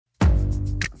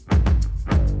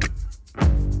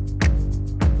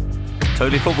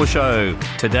Totally Football Show.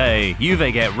 Today,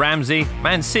 Juve get Ramsey,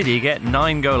 Man City get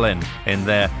 9-goal in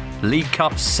their League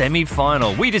Cup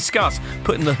semi-final. We discuss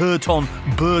putting the hurt on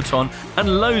Bert on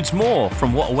and loads more,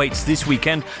 from what awaits this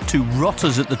weekend to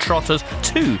Rotters at the Trotters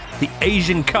to the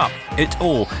Asian Cup. It's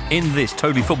all in this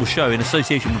Totally Football Show in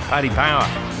association with Paddy Power.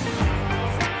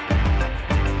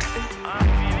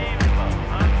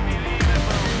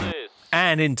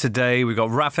 And in today, we've got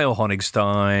Raphael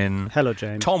Honigstein. Hello,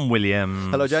 James. Tom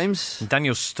Williams. Hello, James.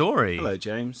 Daniel Story. Hello,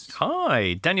 James.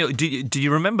 Hi. Daniel, do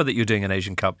you remember that you're doing an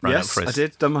Asian Cup round-up Yes, for us? I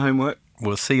did. Done my homework.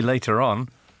 We'll see later on.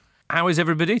 How is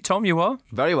everybody? Tom, you are?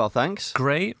 Very well, thanks.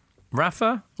 Great.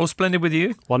 Rafa, all splendid with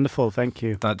you? Wonderful, thank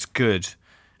you. That's good.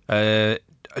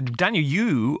 Daniel,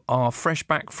 you are fresh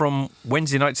back from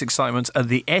Wednesday night's excitement at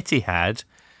the Etihad,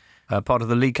 part of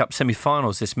the League Cup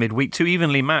semi-finals this midweek. 2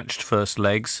 evenly matched first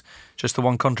legs. Just the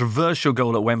one controversial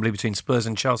goal at Wembley between Spurs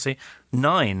and Chelsea.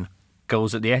 9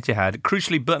 goals at the Etihad.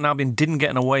 Crucially, Burton Albion didn't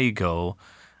get an away goal.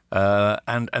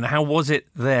 And how was it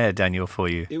there, Daniel, for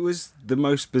you? It was the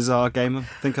most bizarre game I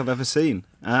think I've ever seen.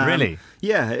 Really?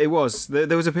 Yeah, it was.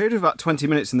 There was a period of about 20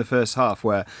 minutes in the first half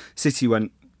where City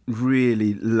went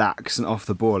really lax and off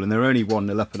the ball, and they were only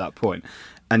 1-0 up at that point.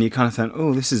 And you kind of think,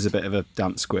 oh, this is a bit of a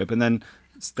damp squib. And then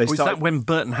they Was that when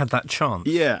Burton had that chance?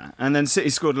 Yeah, and then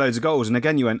City scored loads of goals, and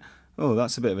again you went, oh,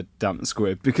 that's a bit of a damp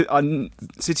squib, because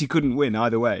City couldn't win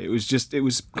either way. It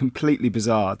was completely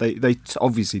bizarre. They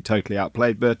obviously totally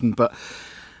outplayed Burton, but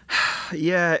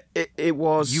yeah, it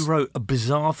was. You wrote a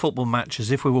bizarre football match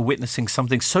as if we were witnessing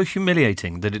something so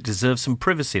humiliating that it deserves some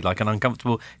privacy, like an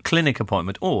uncomfortable clinic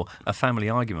appointment or a family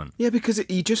argument. Yeah, because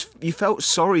you felt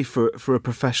sorry for a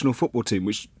professional football team,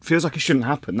 which feels like it shouldn't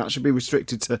happen. That should be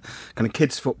restricted to kind of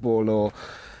kids football or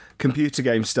computer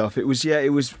game stuff. It was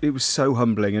so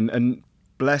humbling, and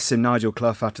bless him, Nigel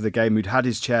Clough, after the game, who'd had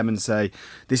his chairman say,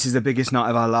 this is the biggest night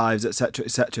of our lives, etc.,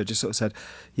 etc., just sort of said,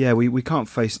 yeah, we can't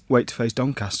wait to face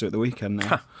Doncaster at the weekend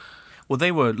now. Well,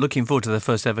 they were looking forward to their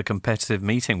first ever competitive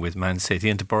meeting with Man City,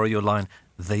 and to borrow your line,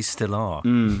 they still are.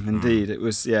 Indeed, it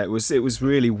was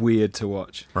really weird to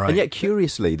watch. Right. And yet,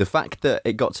 curiously, the fact that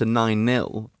it got to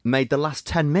 9-0 made the last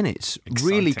 10 minutes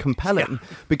really compelling,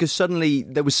 because suddenly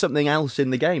there was something else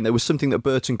in the game. There was something that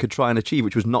Burton could try and achieve,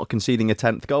 which was not conceding a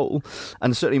 10th goal.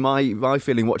 And certainly my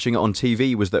feeling watching it on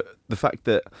TV was that the fact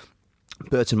that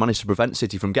Burton managed to prevent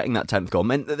City from getting that 10th goal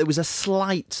meant that there was a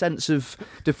slight sense of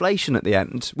deflation at the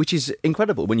end, which is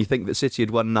incredible when you think that City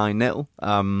had won 9-0.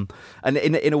 And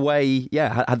in a way,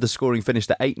 yeah, had the scoring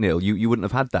finished at 8-0, you wouldn't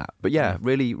have had that. But yeah,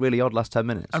 really, really odd last 10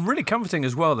 minutes. And really comforting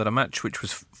as well that a match which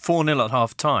was 4-0 at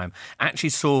half-time actually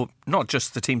saw not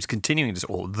just the team continuing to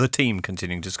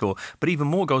score, but even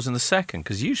more goals in the second,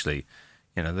 because usually,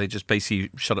 they just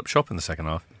basically shut up shop in the second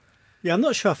half. Yeah, I'm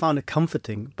not sure I found it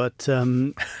comforting, but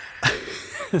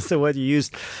that's the word you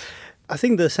used. I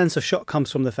think the sense of shock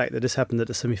comes from the fact that this happened at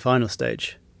the semi-final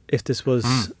stage. If this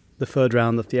was the third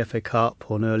round of the FA Cup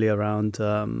or an earlier round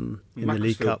in the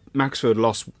League Cup. Maxfield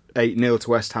lost 8-0 to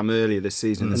West Ham earlier this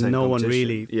season. In the same no one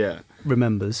competition. really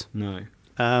remembers. No.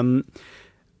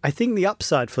 I think the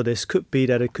upside for this could be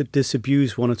that it could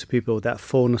disabuse one or two people that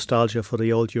full nostalgia for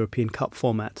the old European Cup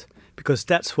format, because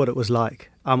that's what it was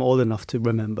like. I'm old enough to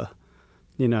remember.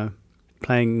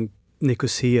 Playing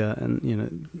Nicosia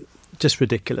and, just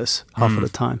ridiculous half of the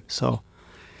time. So,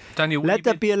 Daniel, let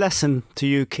that be a lesson to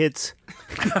you kids.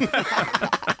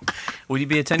 Will you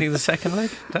be attending the second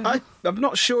leg, Daniel? I'm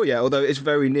not sure yet, although it's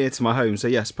very near to my home, so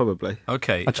yes, probably.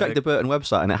 Okay. I checked the Burton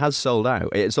website and it has sold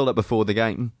out. It sold out before the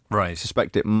game. Right. I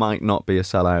suspect it might not be a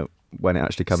sellout when it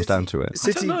actually comes down to it.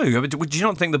 I don't know. Do you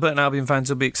not think the Burton Albion fans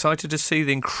will be excited to see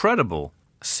the incredible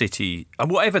City, and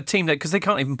whatever team because they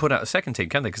can't even put out a second team,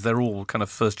 can they? Because they're all kind of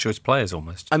first choice players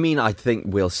almost. I mean, I think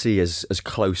we'll see as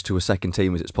close to a second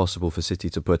team as it's possible for City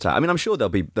to put out. I mean, I'm sure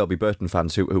there'll be Burton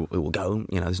fans who will go.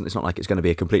 It's not like it's going to be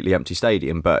a completely empty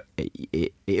stadium, but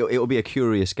it will be a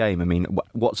curious game. I mean,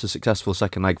 what's a successful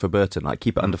second leg for Burton? Like,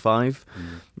 keep it under 5.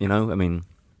 I mean,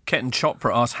 Ketan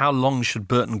Chopra asks, how long should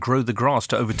Burton grow the grass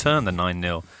to overturn the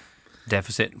 9-0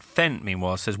 deficit? Fent,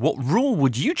 meanwhile, says, what rule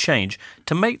would you change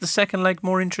to make the second leg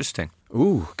more interesting?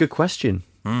 Ooh, good question.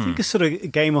 I think a sort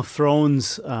of Game of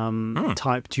Thrones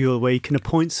type duel where you can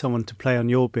appoint someone to play on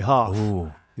your behalf.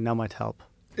 Ooh. And that might help.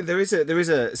 There is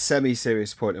a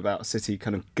semi-serious point about City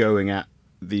kind of going at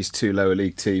these two lower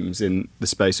league teams in the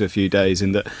space of a few days,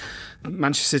 in that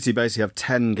Manchester City basically have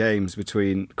 10 games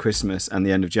between Christmas and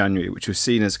the end of January, which was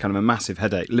seen as kind of a massive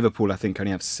headache. Liverpool, I think,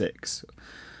 only have 6.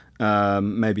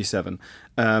 Maybe 7.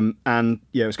 And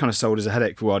yeah, it was kind of sold as a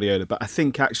headache for Guardiola, but I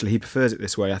think actually he prefers it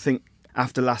this way. I think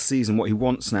after last season, what he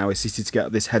wants now is City to get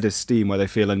up this head of steam where they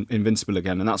feel invincible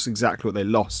again, and that's exactly what they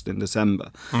lost in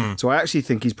December. So I actually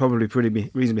think he's probably pretty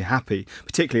reasonably happy,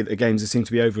 particularly at the games that seem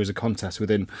to be over as a contest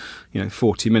within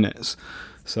 40 minutes.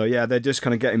 So yeah, they're just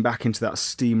kind of getting back into that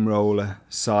steamroller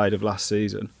side of last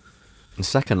season. In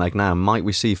second leg now, might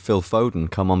we see Phil Foden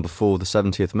come on before the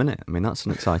 70th minute? I mean, that's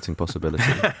an exciting possibility.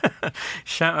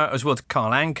 Shout out as well to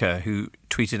Carl Anker, who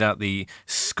tweeted out the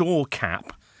score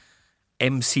cap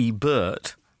MC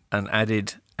Burt and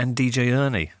added "and DJ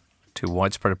Ernie" to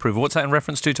widespread approval. What's that in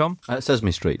reference to, Tom?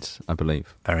 Sesame Street, I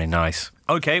believe. Very nice.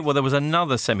 OK, well, there was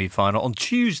another semi-final on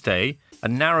Tuesday. A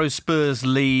narrow Spurs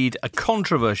lead, a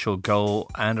controversial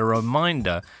goal, and a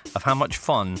reminder of how much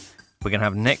fun we're going to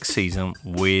have next season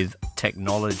with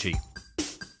technology.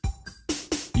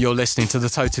 You're listening to the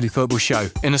Totally Football Show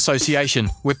in association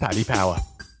with Paddy Power.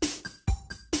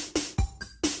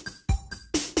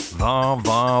 Va,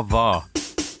 va, va.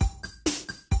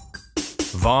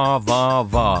 Va, va,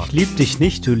 va. Ich lieb dich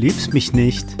nicht, du liebst mich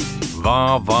nicht.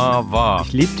 Va, va, va.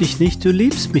 Ich lieb dich nicht, du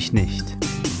liebst mich nicht.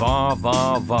 Va,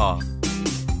 va, va.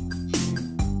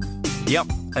 Yep,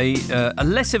 a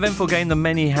less eventful game than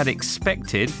many had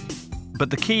expected. But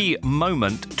the key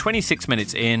moment, 26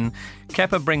 minutes in,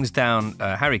 Kepa brings down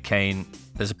Harry Kane.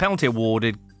 There's a penalty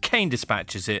awarded. Kane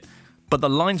dispatches it. But the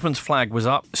linesman's flag was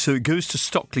up, so it goes to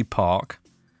Stockley Park.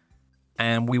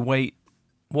 And we wait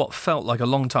what felt like a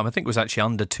long time. I think it was actually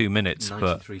under 2 minutes.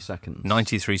 93 seconds.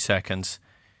 93 seconds.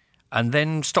 And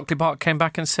then Stockley Park came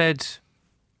back and said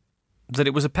that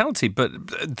it was a penalty. But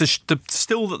the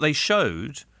still that they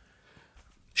showed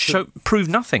proved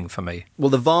nothing for me. Well,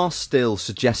 the VAR still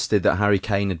suggested that Harry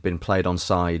Kane had been played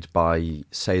onside by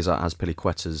Cesar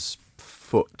Azpilicueta's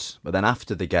foot. But then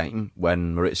after the game,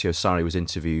 when Maurizio Sarri was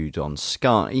interviewed on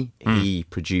Sky, he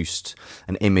produced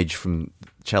an image from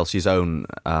Chelsea's own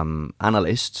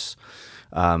analysts,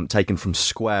 taken from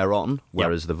square on,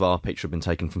 whereas the VAR picture had been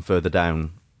taken from further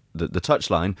down the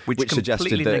touchline, which suggested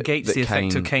completely that negates the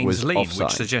effect of Kane's lead, offside.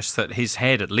 which suggests that his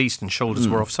head, at least, and shoulders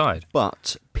were offside.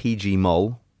 But PG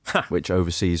Mol, which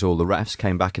oversees all the refs,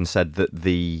 came back and said that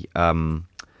the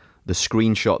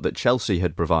screenshot that Chelsea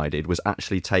had provided was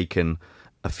actually taken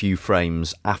a few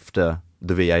frames after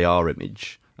the VAR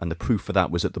image, and the proof for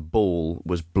that was that the ball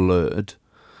was blurred.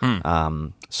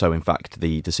 So, in fact,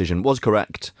 the decision was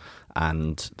correct,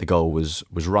 and the goal was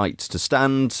right to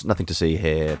stand. Nothing to see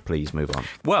here. Please move on.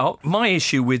 Well, my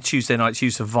issue with Tuesday night's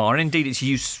use of VAR, and indeed its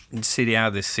use in Serie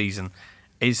A this season,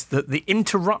 is that the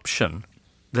interruption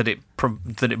that it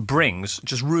brings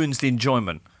just ruins the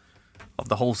enjoyment of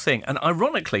the whole thing. And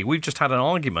ironically, we've just had an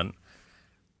argument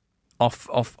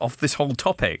off this whole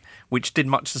topic, which did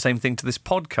much the same thing to this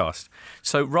podcast.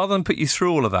 So rather than put you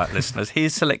through all of that, listeners,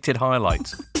 here's selected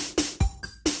highlights.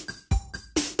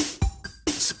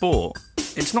 Sport.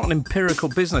 It's not an empirical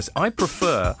business. I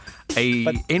prefer a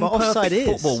imperfect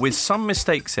football with some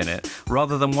mistakes in it,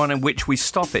 rather than one in which we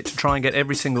stop it to try and get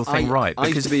every single thing right.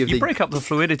 Because you break up the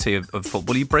fluidity of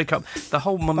football, you break up the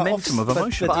whole momentum of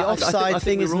emotion. But the offside I think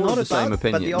thing is we're all not of the same about.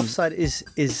 opinion. But the offside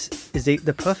is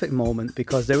the perfect moment,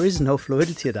 because there is no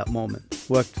fluidity at that moment.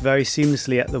 Worked very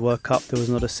seamlessly at the World Cup. There was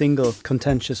not a single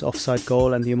contentious offside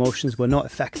goal, and the emotions were not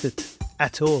affected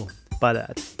at all by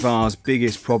that. VAR's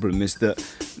biggest problem is that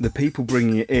the people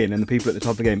bringing it in and the people at the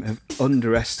top of the game have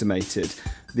underestimated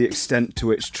the extent to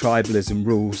which tribalism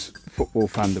rules football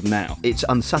fandom now. It's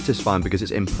unsatisfying because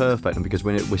it's imperfect and because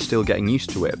we're still getting used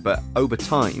to it. But over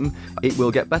time, it will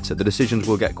get better. The decisions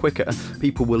will get quicker.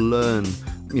 People will learn,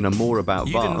 more about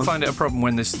VAR. You didn't find it a problem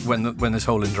when this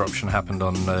whole interruption happened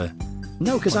on.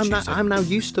 No, because I'm now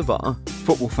used to VAR.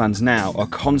 Football fans now are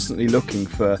constantly looking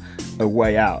for a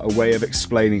way out, a way of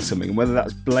explaining something, whether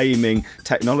that's blaming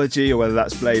technology or whether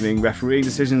that's blaming refereeing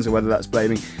decisions or whether that's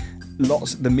blaming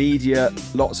the media,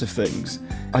 lots of things.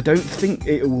 I don't think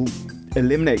it will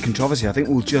eliminate controversy. I think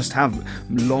we'll just have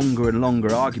longer and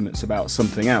longer arguments about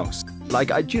something else. Like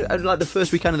the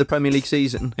first weekend of the Premier League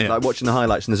season, like watching the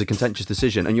highlights and there's a contentious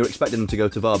decision and you're expecting them to go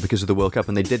to VAR because of the World Cup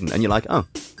and they didn't, and you're like,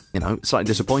 slightly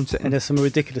disappointing. And there's some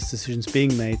ridiculous decisions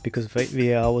being made because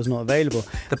VAR was not available.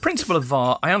 The principle of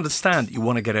VAR, I understand that you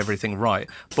want to get everything right,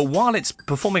 but while it's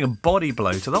performing a body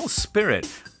blow to the whole spirit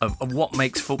of what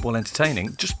makes football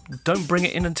entertaining, just don't bring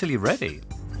it in until you're ready.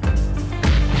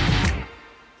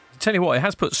 Tell you what, it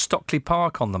has put Stockley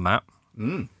Park on the map.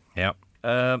 Yeah.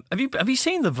 Have you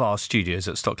seen the VAR studios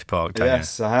at Stockley Park, Daniel?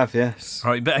 Yes, I have, yes. All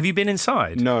right, but have you been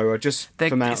inside? No, I just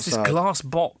from outside. It's this glass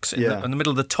box in the middle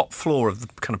of the top floor of the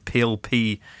kind of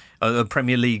PLP, the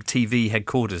Premier League TV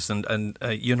headquarters, and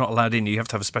you're not allowed in. You have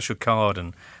to have a special card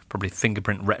and probably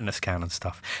fingerprint retina scan and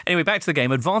stuff. Anyway, back to the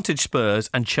game. Advantage Spurs,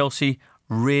 and Chelsea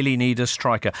really need a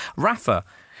striker. Rafa,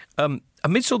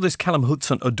 amidst all this Callum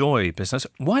Hudson-Odoi business,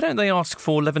 why don't they ask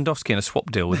for Lewandowski in a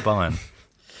swap deal with Bayern?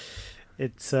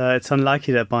 It's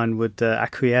unlikely that Bayern would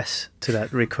acquiesce to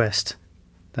that request.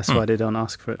 That's why they don't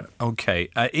ask for it. Okay.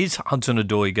 Is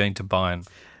Hudson-Odoi going to Bayern?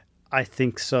 I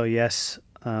think so, yes.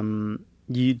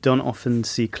 You don't often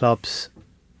see clubs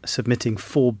submitting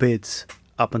 4 bids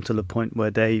up until the point where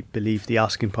they believe the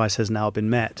asking price has now been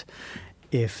met,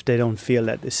 if they don't feel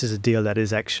that this is a deal that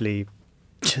is actually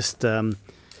just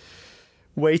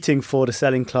waiting for the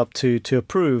selling club to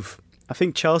approve. I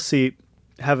think Chelsea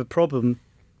have a problem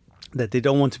that they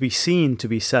don't want to be seen to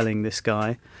be selling this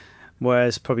guy,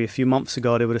 whereas probably a few months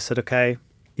ago they would have said, okay,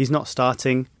 he's not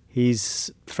starting, he's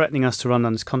threatening us to run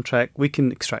on his contract, we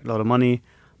can extract a lot of money,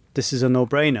 this is a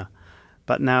no-brainer.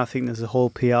 But now I think there's a whole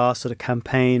PR sort of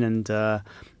campaign and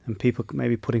people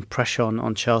maybe putting pressure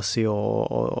on Chelsea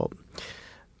or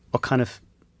kind of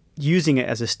using it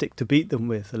as a stick to beat them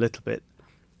with a little bit.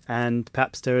 And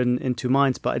perhaps they're in two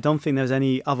minds, but I don't think there's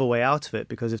any other way out of it,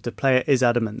 because if the player is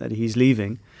adamant that he's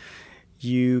leaving,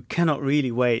 you cannot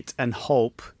really wait and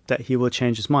hope that he will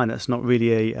change his mind. That's not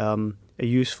really a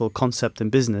useful concept in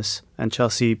business, and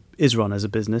Chelsea is run as a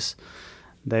business.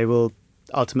 They will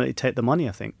ultimately take the money,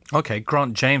 I think. Okay,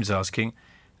 Grant James asking,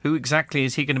 who exactly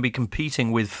is he going to be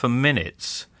competing with for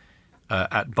minutes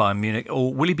at Bayern Munich,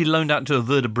 or will he be loaned out to a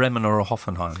Werder Bremen or a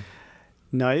Hoffenheim?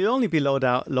 No, he'll only be loaned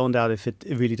out if it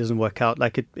really doesn't work out,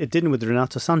 like it didn't with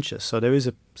Renato Sanchez. So there is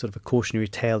a sort of a cautionary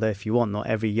tale there, if you want. Not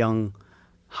every young,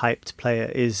 hyped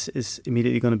player is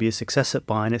immediately going to be a success at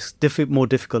Bayern. It's more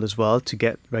difficult as well to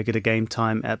get regular game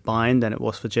time at Bayern than it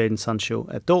was for Jadon Sancho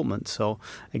at Dortmund. So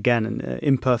again, an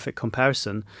imperfect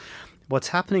comparison. What's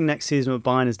happening next season with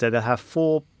Bayern is that they'll have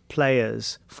 4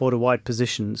 players for the wide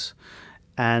positions,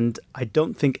 and I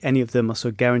don't think any of them are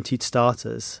so guaranteed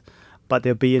starters, but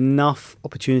there'll be enough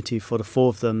opportunity for the 4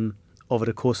 of them over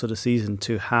the course of the season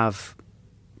to have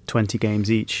 20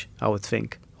 games each, I would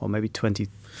think, or maybe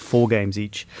 24 games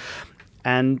each.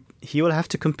 And he will have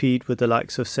to compete with the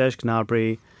likes of Serge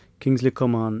Gnabry, Kingsley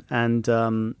Coman and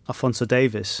Alphonso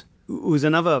Davies, who's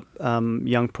another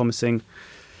young promising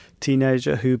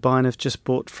teenager who Bayern have just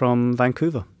bought from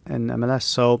Vancouver in MLS.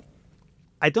 So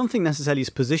I don't think necessarily his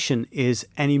position is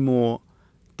any more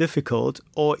difficult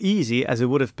or easy as it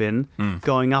would have been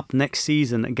going up next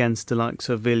season against the likes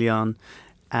of Willian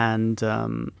and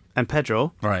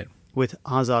Pedro, right, with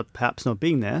Hazard perhaps not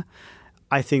being there.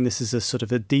 I think this is a sort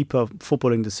of a deeper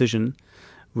footballing decision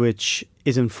which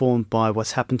is informed by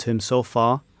what's happened to him so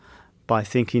far, by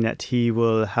thinking that he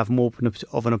will have more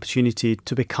of an opportunity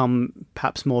to become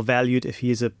perhaps more valued if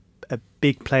he is a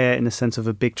big player in the sense of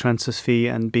a big transfer fee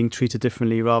and being treated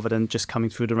differently rather than just coming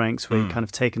through the ranks where you're kind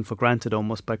of taken for granted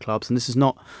almost by clubs. And this is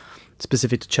not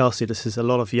specific to Chelsea. This is a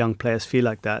lot of young players feel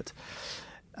like that.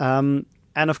 And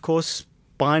of course,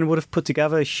 Bayern would have put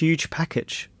together a huge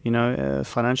package,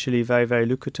 financially very, very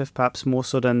lucrative, perhaps more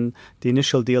so than the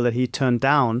initial deal that he turned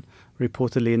down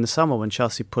reportedly in the summer when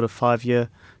Chelsea put a 5-year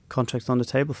contract on the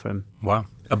table for him. Wow.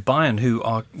 A Bayern who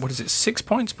are, 6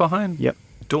 points behind? Yep.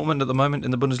 Dortmund at the moment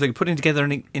in the Bundesliga, putting together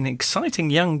an exciting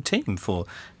young team for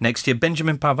next year.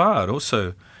 Benjamin Pavard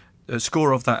also a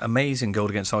scorer of that amazing goal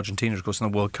against Argentina, of course,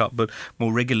 in the World Cup, but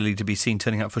more regularly to be seen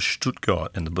turning up for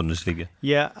Stuttgart in the Bundesliga.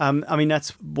 Yeah,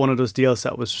 that's one of those deals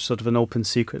that was sort of an open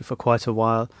secret for quite a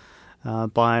while.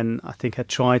 Bayern, I think, had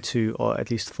tried to, or at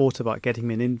least thought about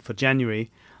getting him in for January,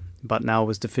 but now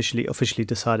was officially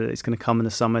decided that it's going to come in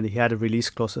the summer. He had a release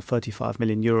clause of 35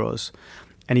 million euros.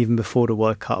 And even before the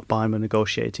World Cup, Bayern were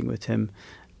negotiating with him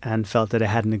and felt that they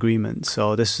had an agreement.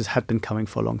 So this had been coming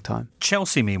for a long time.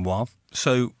 Chelsea, meanwhile,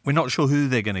 so we're not sure who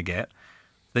they're going to get.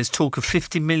 There's talk of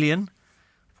 50 million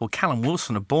for Callum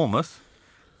Wilson of Bournemouth.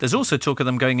 There's also talk of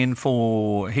them going in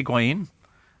for Higuain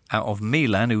out of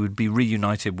Milan, who would be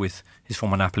reunited with his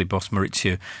former Napoli boss,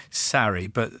 Maurizio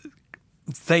Sarri. But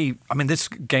this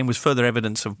game was further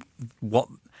evidence of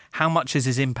how much is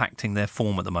this impacting their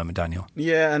form at the moment, Daniel?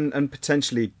 Yeah, and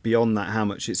potentially beyond that, how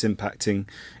much it's impacting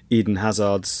Eden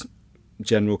Hazard's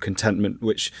general contentment,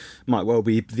 which might well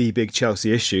be the big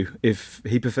Chelsea issue. If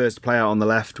he prefers to play out on the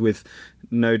left with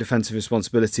no defensive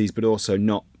responsibilities, but also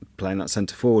not playing that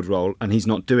centre-forward role, and he's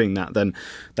not doing that, then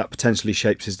that potentially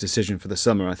shapes his decision for the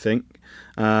summer, I think.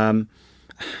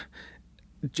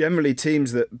 Generally,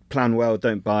 teams that plan well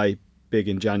don't buy big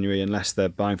in January unless they're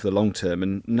buying for the long term,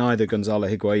 and neither Gonzalo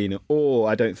Higuain or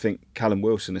I don't think Callum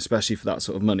Wilson, especially for that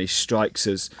sort of money, strikes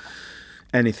as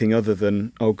anything other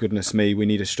than, oh goodness me, we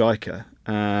need a striker.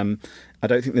 I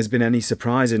don't think there's been any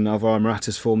surprise in Alvaro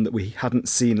Morata's form that we hadn't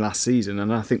seen last season,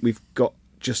 and I think we've got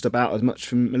just about as much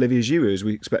from Olivier Giroud as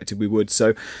we expected we would.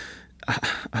 So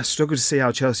I struggle to see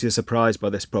how Chelsea are surprised by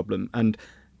this problem. And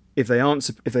if they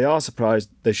are surprised,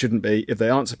 they shouldn't be. If they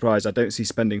aren't surprised, I don't see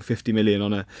spending 50 million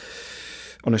on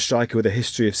a striker with a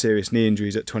history of serious knee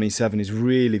injuries at 27 is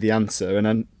really the answer. And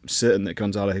I'm certain that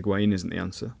Gonzalo Higuain isn't the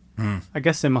answer. I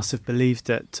guess they must have believed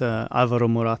that Alvaro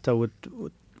Morata would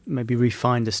maybe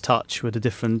refine his touch with a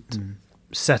different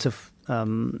set of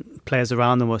players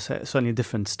around them, or certainly a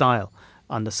different style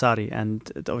under Sarri, and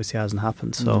it obviously hasn't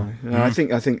happened. So I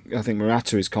think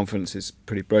Morata, his confidence is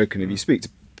pretty broken. If you speak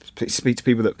to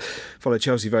people that follow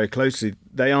Chelsea very closely,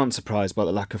 they aren't surprised by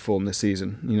the lack of form this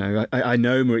season. I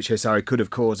know Mauricio Sarri could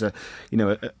have caused a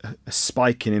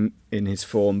spike in his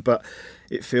form, but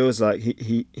it feels like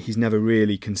he's never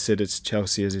really considered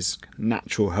Chelsea as his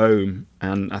natural home,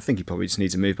 and I think he probably just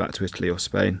needs to move back to Italy or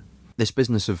Spain. This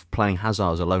business of playing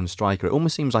Hazard as a lone striker, it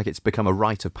almost seems like it's become a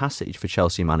rite of passage for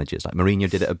Chelsea managers. Like Mourinho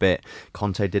did it a bit,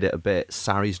 Conte did it a bit,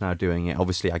 Sarri's now doing it.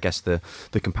 Obviously, I guess the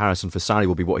comparison for Sarri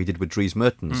will be what he did with Dries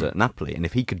Mertens at Napoli. And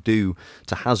if he could do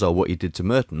to Hazard what he did to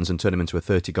Mertens and turn him into a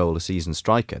 30-goal-a-season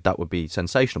striker, that would be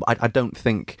sensational. But I don't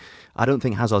think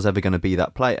Hazard's ever going to be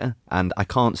that player, and I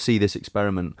can't see this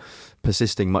experiment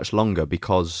persisting much longer,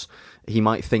 because he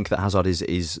might think that Hazard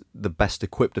is the best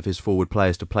equipped of his forward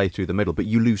players to play through the middle, but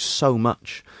you lose so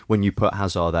much when you put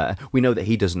Hazard there. We know that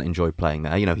he doesn't enjoy playing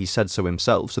there. He said so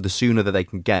himself. So the sooner that they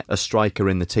can get a striker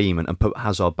in the team and put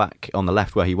Hazard back on the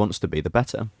left where he wants to be, the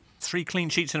better. 3 clean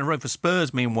sheets in a row for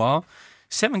Spurs, meanwhile.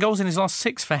 7 goals in his last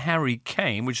 6 for Harry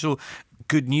Kane, which is all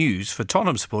good news for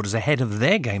Tottenham supporters ahead of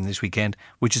their game this weekend,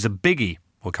 which is a biggie.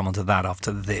 We'll come on to that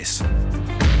after this.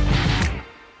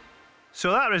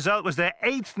 So that result was their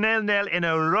 8th 0-0 in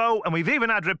a row, and we've even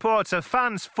had reports of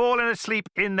fans falling asleep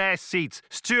in their seats.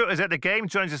 Stuart is at the game,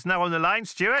 joins us now on the line.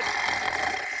 Stuart?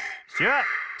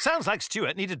 Sounds like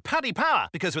Stuart needed Paddy Power,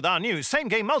 because with our new Same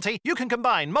Game Multi, you can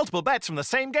combine multiple bets from the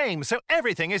same game, so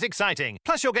everything is exciting.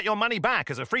 Plus, you'll get your money back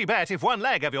as a free bet if one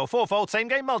leg of your 4-fold Same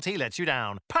Game Multi lets you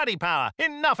down. Paddy Power.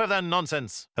 Enough of the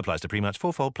nonsense. Applies to pre-match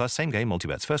 4-fold plus Same Game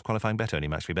Multi-bets. First qualifying bet only.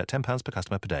 Max free bet £10 per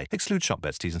customer per day. Excludes shop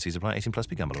bets. T's and C's apply. 18 plus.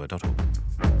 BeGambleAware.org.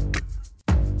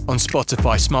 On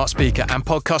Spotify, smart speaker and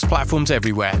podcast platforms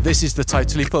everywhere, this is the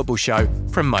Totally Football Show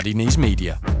from Muddy Knees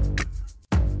Media.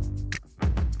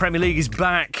 Premier League is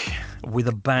back with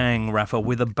a bang, Rafa,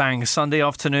 with a bang. Sunday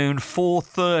afternoon,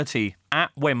 4:30 at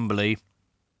Wembley.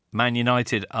 Man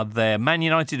United are there. Man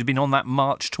United have been on that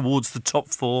march towards the top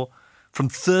 4 from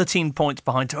 13 points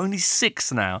behind to only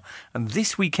 6 now. And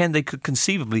this weekend they could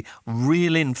conceivably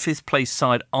reel in 5th place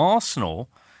side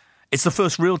Arsenal. It's the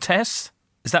first real test.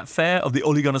 Is that fair, of the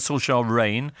Ole Gunnar Solskjaer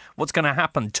reign? What's going to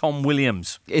happen? Tom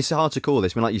Williams. It's hard to call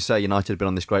this. I mean, like you say, United have been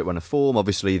on this great run of form.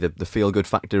 Obviously, the feel-good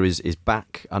factor is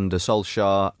back under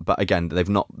Solskjaer. But again, they've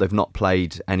not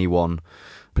played anyone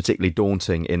particularly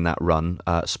daunting in that run.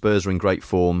 Spurs are in great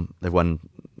form. They've won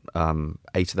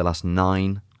 8 of the last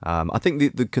 9. I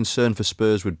think the concern for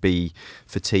Spurs would be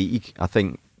fatigue. I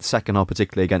think second half,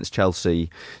 particularly against Chelsea,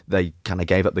 they kind of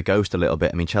gave up the ghost a little bit.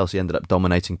 I mean, Chelsea ended up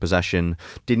dominating possession,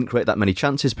 didn't create that many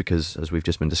chances because, as we've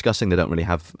just been discussing, they don't really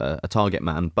have a target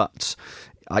man. But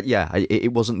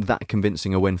it wasn't that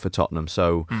convincing a win for Tottenham.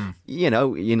 So,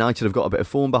 United have got a bit of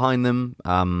form behind them.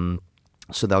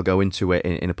 So they'll go into it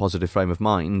in a positive frame of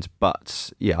mind,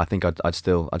 but I think I'd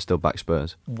still back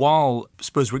Spurs. While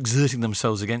Spurs were exerting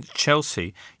themselves against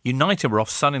Chelsea, United were off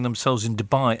sunning themselves in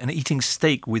Dubai and eating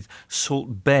steak with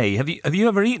Salt Bay. Have you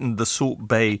ever eaten the Salt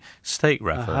Bay steak,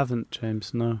 Rafa? I haven't,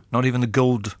 James. No. Not even the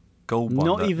gold one.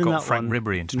 Not even got that Frank one.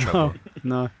 Ribery into trouble.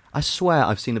 No. I swear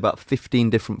I've seen about 15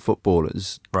 different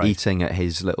footballers eating at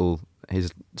his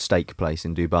steak place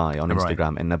in Dubai on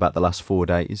Instagram in about the last 4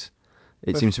 days.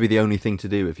 It seems to be the only thing to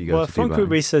do if you go to Dubai. Frank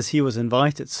Ribery says he was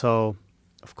invited, so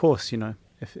of course,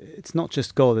 if it's not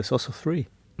just goal, there's also 3.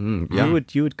 Yeah.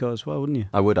 You would go as well, wouldn't you?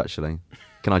 I would actually.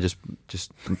 Can I just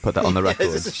put that on the record?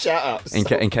 It's a shout out.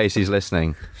 In case he's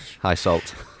listening. Hi,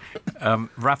 Salt.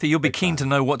 Rafa, you'll be keen to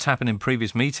know what's happened in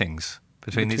previous meetings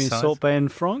between these sides. Salt Bay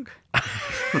and Frank?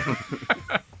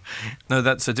 No,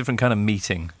 that's a different kind of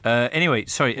meeting. Anyway,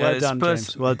 sorry. Well done, Spurs.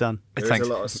 James. Well done. There's Thanks.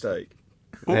 a lot of steak.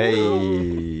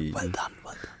 Hey. Well done.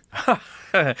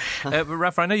 But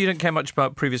Rafa, I know you don't care much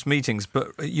about previous meetings,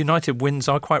 but United wins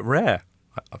are quite rare,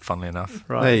 funnily enough.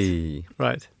 Right. Hey.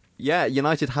 Right. Yeah,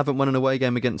 United haven't won an away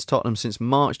game against Tottenham since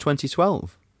March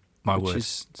 2012. Which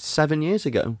is 7 years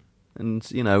ago. And,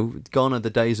 gone are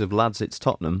the days of lads, it's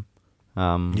Tottenham.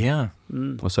 Yeah.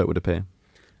 Or so it would appear.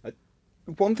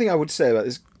 One thing I would say about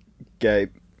this game,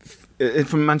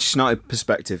 from a Manchester United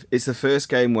perspective, it's the first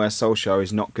game where Solskjaer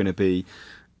is not going to be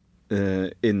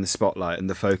in the spotlight and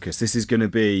the focus. This is going to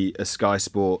be a Sky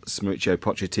Sports Mauricio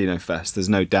Pochettino fest. There's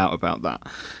no doubt about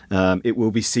that. It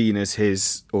will be seen as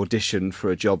his audition for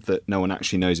a job that no one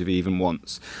actually knows if he even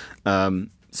wants.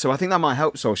 So I think that might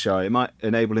help Solskjaer. It might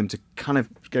enable him to kind of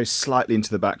go slightly into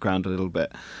the background a little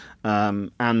bit.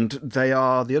 And they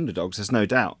are the underdogs, there's no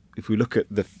doubt. If we look at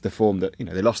the form that,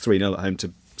 they lost 3-0 at home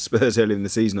to Spurs early in the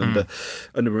season under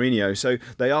Mourinho, so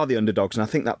they are the underdogs, and I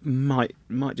think that might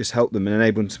just help them and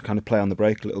enable them to kind of play on the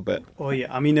break a little bit. Oh yeah,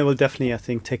 I mean, they will definitely, I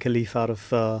think, take a leaf out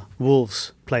of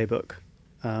Wolves' playbook,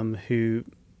 who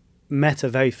met a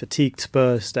very fatigued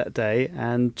Spurs that day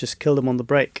and just killed them on the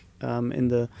break in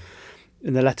the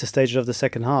latter stages of the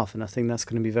second half, and I think that's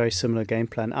going to be a very similar game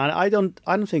plan. And I don't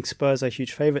think Spurs are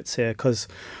huge favourites here, because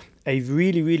a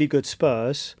really, really good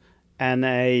Spurs and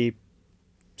a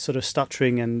sort of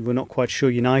stuttering and we're not quite sure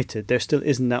United, there still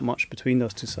isn't that much between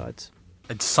those two sides.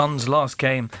 It's Son's last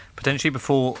game, potentially,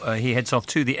 before he heads off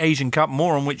to the Asian Cup,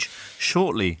 more on which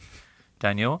shortly,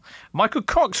 Daniel. Michael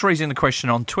Cox raising the question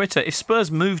on Twitter, if Spurs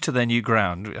move to their new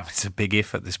ground, it's a big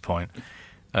if at this point,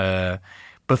 but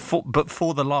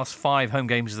for the last 5 home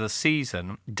games of the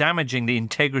season, damaging the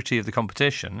integrity of the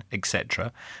competition,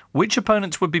 etc., which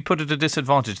opponents would be put at a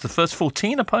disadvantage? The first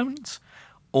 14 opponents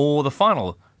or the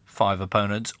final 5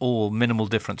 opponents, or minimal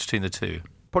difference between the two?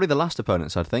 Probably the last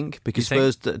opponents, I'd think, because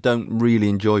Spurs don't really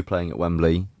enjoy playing at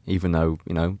Wembley, even though,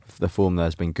 the form there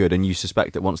has been good. And you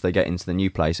suspect that once they get into the new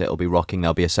place, it'll be rocking.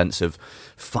 There'll be a sense of,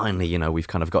 finally, we've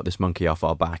kind of got this monkey off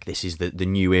our back. This is the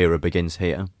new era begins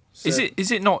here. So,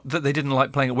 is it not that they didn't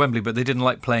like playing at Wembley, but they didn't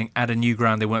like playing at a new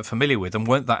ground they weren't familiar with? And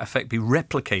won't that effect be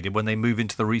replicated when they move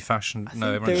into the refashioned?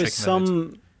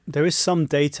 There is some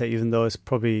data, even though it's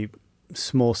probably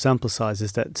small sample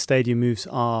sizes, that stadium moves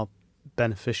are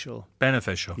beneficial.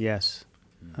 Yes.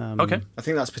 Okay. I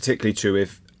think that's particularly true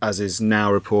if, as is now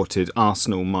reported,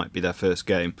 Arsenal might be their first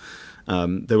game.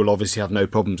 They will obviously have no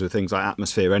problems with things like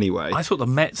atmosphere anyway. I thought the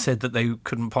Met said that they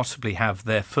couldn't possibly have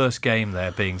their first game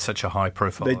there being such a high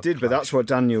profile. They did, but that's what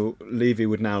Daniel Levy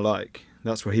would now like.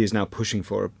 That's what he is now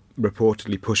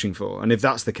reportedly pushing for. And if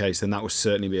that's the case, then that will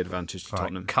certainly be an advantage to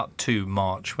Tottenham. Cut to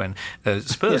March, when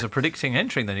Spurs are predicting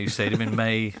entering the new stadium in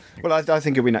May. Well, I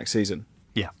think it'll be next season.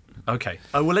 Yeah. Okay.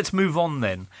 Well, let's move on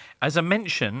then. As I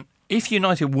mentioned, if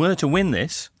United were to win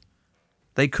this,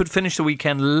 they could finish the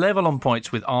weekend level on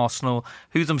points with Arsenal,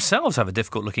 who themselves have a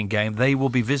difficult-looking game. They will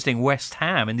be visiting West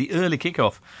Ham in the early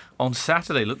kickoff on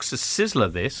Saturday. Looks a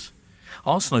sizzler, this.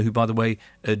 Arsenal, who, by the way,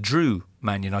 drew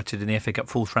Man United in the FA Cup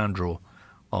fourth-round draw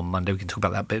on Monday. We can talk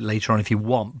about that a bit later on if you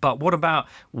want. But what about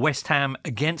West Ham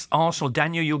against Arsenal?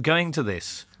 Daniel, you're going to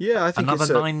this. Yeah, I think another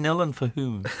it's 9-0, and for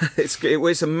whom?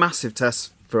 It's a massive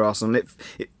test for Arsenal.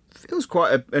 It feels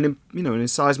quite an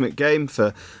seismic game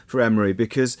for Emery,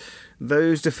 because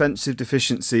those defensive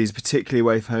deficiencies, particularly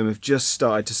away from home, have just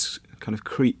started to kind of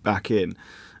creep back in.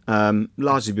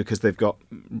 Largely because they've got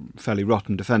fairly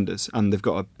rotten defenders and they've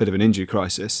got a bit of an injury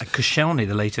crisis. Koscielny,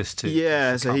 the latest too.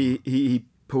 Yeah, so he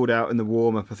pulled out in the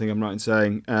warm-up, I think I'm right in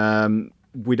saying.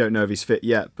 We don't know if he's fit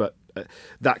yet, but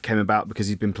that came about because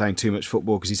he's been playing too much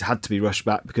football, because he's had to be rushed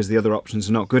back because the other options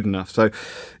are not good enough. So,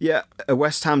 yeah, a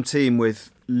West Ham team with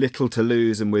little to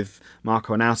lose, and with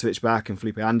Marko Arnautovic back and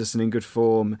Felipe Anderson in good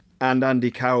form, and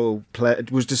Andy Carroll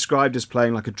was described as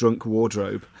playing like a drunk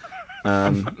wardrobe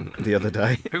the other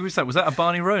day. Who was that? Was that a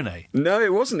Barney Ronay? No,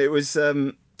 it wasn't. It was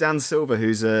Dan Silver,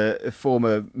 who's a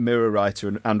former Mirror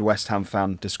writer and West Ham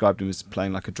fan, described him as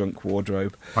playing like a drunk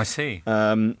wardrobe. I see.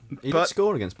 He did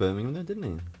score against Birmingham, though, didn't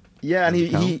he? Yeah, and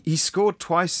he scored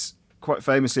twice, quite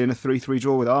famously, in a 3-3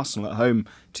 draw with Arsenal at home,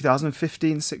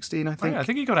 2015-16, I think. Oh, yeah, I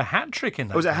think he got a hat-trick in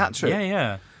that. Was it a hat-trick?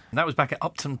 Yeah. And that was back at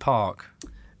Upton Park.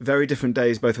 Very different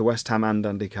days, both for West Ham and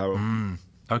Andy Carroll.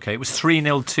 Okay, it was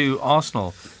 3-0 to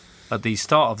Arsenal at the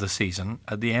start of the season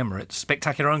at the Emirates.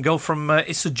 Spectacular own goal from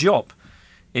Issa Diop,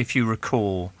 if you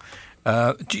recall.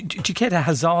 Do you care to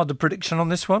hazard a prediction on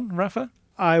this one, Rafa?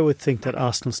 I would think that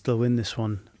Arsenal still win this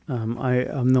one.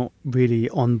 I'm not really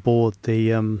on board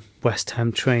the West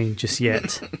Ham train just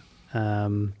yet.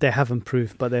 They have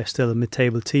improved, but they're still a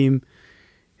mid-table team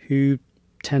who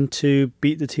tend to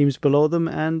beat the teams below them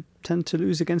and tend to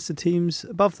lose against the teams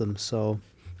above them. So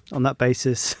on that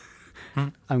basis,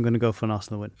 I'm going to go for an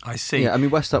Arsenal win. I see. Yeah, I mean,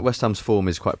 West Ham's form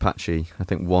is quite patchy. I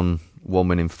think one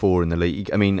win in 4 in the league.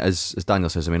 I mean, as Daniel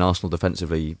says, I mean, Arsenal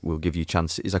defensively will give you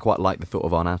chances. I quite like the thought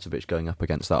of Arnautovic going up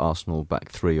against that Arsenal back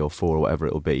 3 or 4 or whatever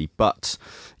it'll be. But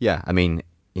yeah, I mean,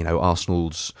 you know,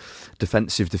 Arsenal's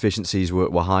defensive deficiencies were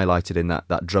highlighted in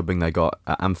that drubbing they got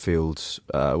at Anfield,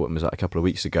 what was that, a couple of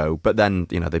weeks ago. But then,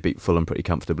 you know, they beat Fulham pretty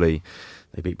comfortably.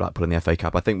 They beat Blackpool in the FA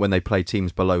Cup. I think when they play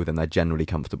teams below them, they're generally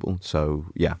comfortable. So,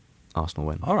 yeah. Arsenal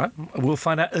win. All right. We'll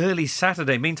find out early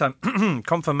Saturday. Meantime,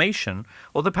 confirmation,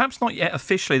 although perhaps not yet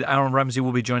officially, that Aaron Ramsey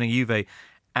will be joining Juve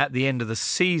at the end of the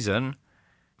season.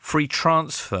 Free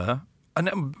transfer.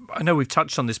 I know we've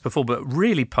touched on this before, but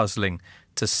really puzzling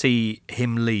to see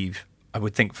him leave, I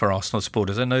would think, for Arsenal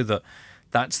supporters. I know that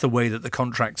that's the way that the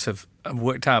contracts have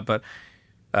worked out, but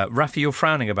Rafi, you're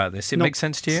frowning about this. It makes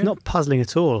sense to you? It's not puzzling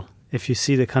at all. If you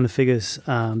see the kind of figures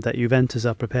that Juventus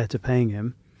are prepared to paying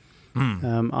him,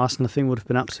 Arsenal, I think, would have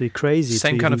been absolutely crazy.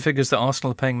 Same kind of figures that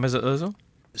Arsenal are paying Mesut Ozil?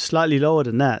 Slightly lower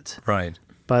than that. Right.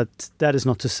 But that is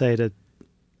not to say that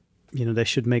they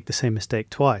should make the same mistake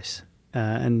twice,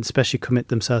 and especially commit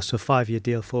themselves to a 5-year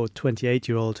deal for a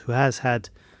 28-year-old who has had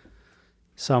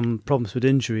some problems with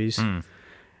injuries.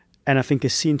 And I think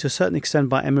is seen to a certain extent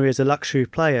by Emery as a luxury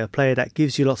player, a player that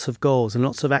gives you lots of goals and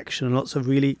lots of action and lots of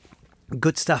really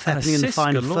good stuff happening in the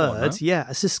final third. No? Yeah,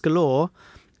 assists galore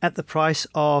at the price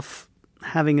of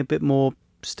having a bit more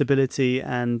stability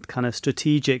and kind of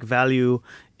strategic value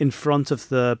in front of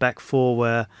the back four,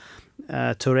 where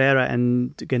Torreira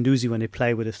and Guendouzi, when they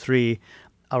play with a 3,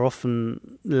 are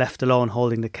often left alone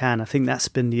holding the can. I think that's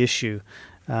been the issue,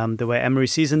 the way Emery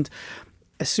sees. And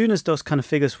as soon as those kind of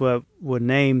figures were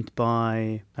named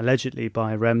allegedly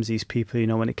by Ramsey's people,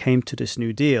 when it came to this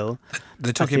new deal.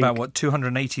 They're talking about, what,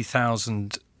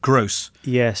 280,000 gross?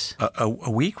 Yes. A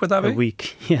week, would that be? A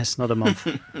week, yes, not a month.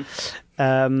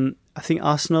 I think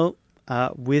Arsenal,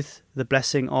 with the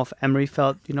blessing of Emery,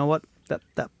 felt, what,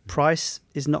 that price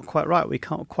is not quite right. We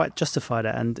can't quite justify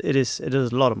that, and it is a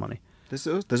lot of money.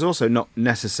 There's also not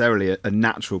necessarily a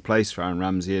natural place for Aaron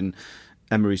Ramsey in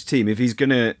Emery's team. If he's going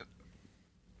to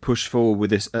push forward with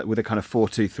this with a kind of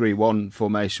 4-2-3-1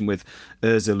 formation with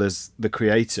Ozil as the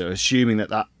creator, assuming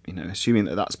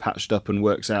that's patched up and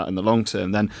works out in the long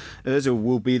term, then Ozil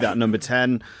will be that number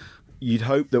 10. You'd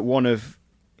hope that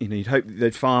you'd hope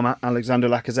they'd farm Alexander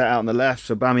Lacazette out on the left,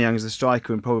 so Aubameyang's the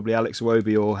striker, and probably Alex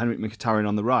Iwobi or Henrik Mkhitaryan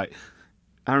on the right.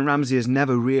 Aaron Ramsey has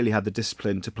never really had the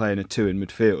discipline to play in a 2 in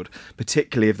midfield,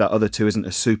 particularly if that other 2 isn't a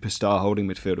superstar holding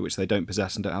midfielder, which they don't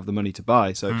possess and don't have the money to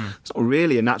buy. So it's not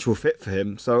really a natural fit for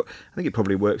him. So I think it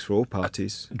probably works for all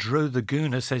parties. Drew the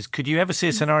Gooner says, could you ever see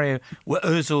a scenario where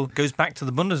Ozil goes back to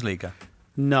the Bundesliga?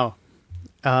 No.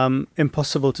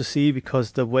 Impossible to see,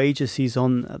 because the wages he's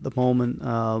on at the moment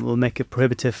will make it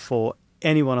prohibitive for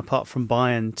anyone apart from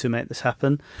Bayern to make this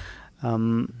happen.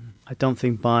 I don't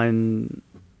think Bayern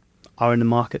are in the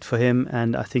market for him,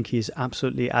 and I think he's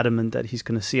absolutely adamant that he's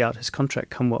going to see out his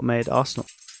contract come what may at Arsenal.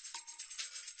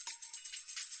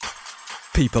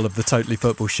 People of the Totally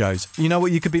Football shows, you know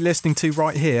what you could be listening to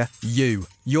right here? You,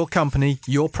 your company,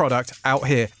 your product, out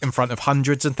here in front of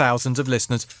hundreds and thousands of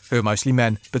listeners who are mostly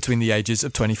men between the ages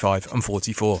of 25 and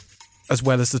 44. As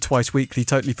well as the twice-weekly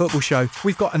Totally Football show,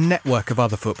 we've got a network of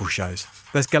other football shows.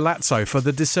 There's Galazzo for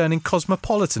the discerning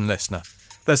cosmopolitan listener.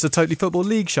 There's the Totally Football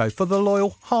League show for the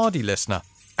loyal, hardy listener.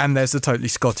 And there's the Totally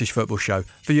Scottish Football show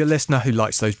for your listener who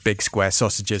likes those big square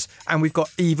sausages. And we've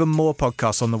got even more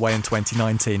podcasts on the way in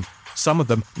 2019. Some of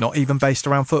them not even based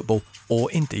around football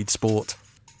or indeed sport.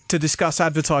 To discuss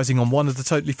advertising on one of the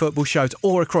Totally Football shows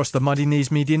or across the Muddy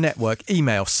Knees Media network,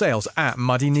 email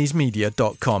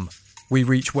sales@muddykneesmedia.com. We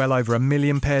reach well over 1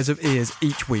 million pairs of ears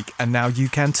each week, and now you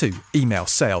can too. Email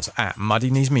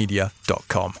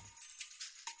sales@muddykneesmedia.com.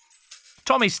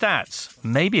 Tommy Stats,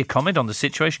 maybe a comment on the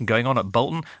situation going on at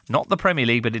Bolton. Not the Premier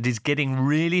League, but it is getting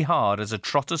really hard as a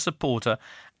Trotter supporter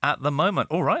at the moment.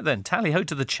 All right then, tally-ho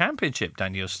to the Championship,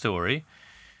 Daniel Story,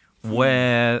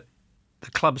 where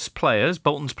the club's players,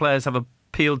 Bolton's players, have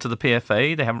appealed to the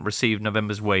PFA. They haven't received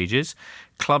November's wages.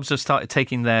 Clubs have started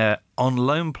taking their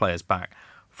on-loan players back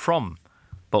from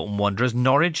Bolton Wanderers.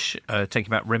 Norwich taking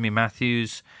back Remy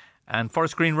Matthews, and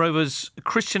Forest Green Rovers'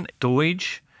 Christian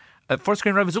Doige. Forest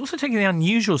Green Rovers also taking the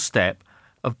unusual step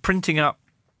of printing up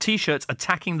T-shirts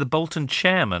attacking the Bolton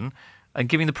chairman and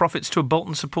giving the profits to a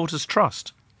Bolton supporters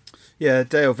trust. Yeah,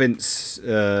 Dale Vince,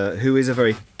 who is a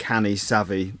very canny,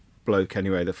 savvy bloke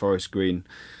anyway, the Forest Green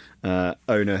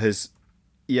owner, has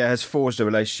forged a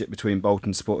relationship between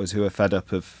Bolton supporters who are fed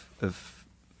up of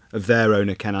their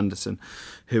owner, Ken Anderson,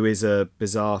 who is a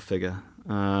bizarre figure.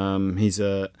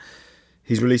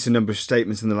 He's released a number of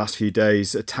statements in the last few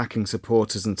days attacking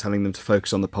supporters and telling them to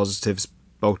focus on the positives.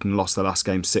 Bolton lost their last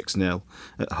game 6-0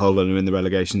 at Hull and are in the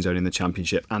relegation zone in the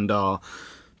Championship and are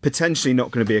potentially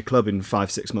not going to be a club in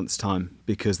 5-6 months' time,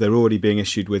 because they're already being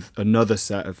issued with another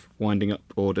set of winding up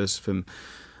orders from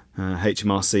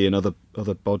HMRC and other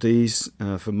bodies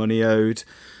for money owed.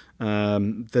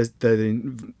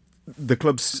 The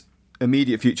club's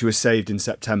immediate future was saved in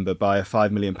September by a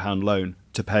 £5 million loan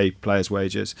to pay players'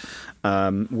 wages,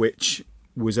 which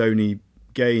was only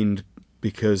gained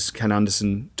because Ken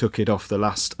Anderson took it off the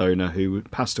last owner, who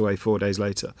passed away 4 days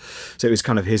later. So it was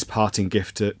kind of his parting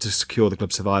gift to secure the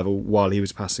club's survival while he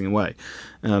was passing away.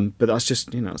 But that's just,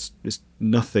 it's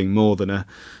nothing more than a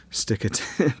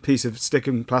piece of stick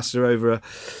and plaster over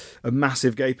a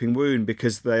massive gaping wound,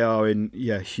 because they are in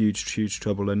huge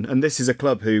trouble. And this is a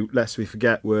club who, lest we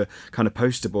forget, were kind of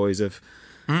poster boys of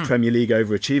Premier League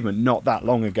overachievement not that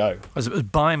long ago. It was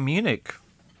Bayern Munich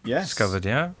discovered,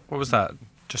 yeah? What was that?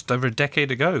 Just over a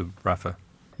decade ago, Rafa.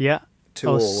 Yeah.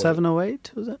 7 or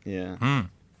 8, was it? Yeah.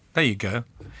 There you go.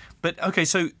 But, okay,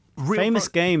 so... Famous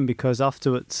game, because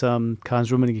afterwards Karl-Heinz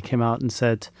Rummenigge came out and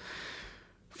said,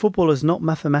 football is not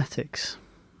mathematics.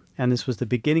 And this was the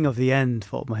beginning of the end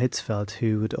for Ottmar Hitzfeld,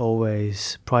 who would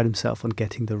always pride himself on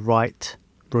getting the right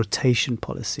rotation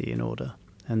policy in order.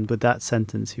 And with that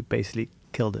sentence, he basically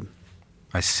killed him.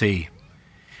 I see.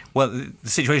 Well, the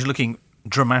situation looking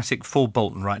dramatic for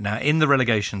Bolton right now, in the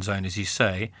relegation zone, as you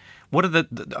say. What are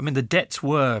the debts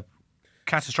were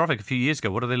catastrophic a few years ago.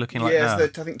 What are they looking like now? I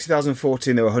think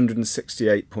 2014 they were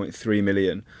 168.3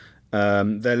 million.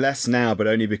 They're less now, but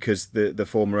only because the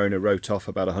former owner wrote off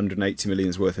about 180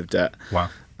 million's worth of debt. Wow.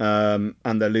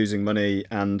 And they're losing money,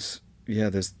 and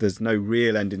there's no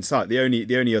real end in sight. The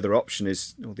only other option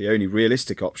is, or the only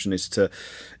realistic option is to,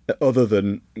 other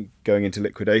than going into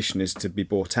liquidation, is to be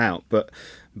bought out. But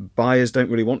buyers don't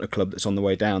really want a club that's on the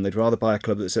way down. They'd rather buy a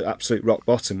club that's at absolute rock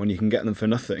bottom when you can get them for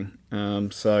nothing.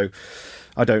 So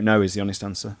I don't know is the honest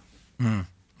answer.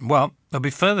 Well, there'll be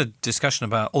further discussion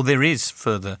about, or there is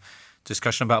further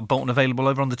discussion about Bolton available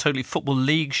over on the Totally Football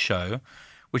League show,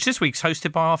 which this week's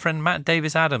hosted by our friend Matt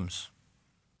Davis-Adams.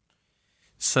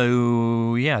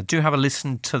 So, do have a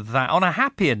listen to that. On a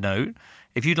happier note,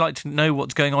 if you'd like to know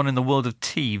what's going on in the world of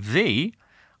TV,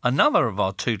 another of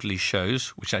our Totally shows,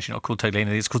 which is actually not called Totally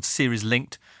anything, it's called Series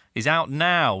Linked, is out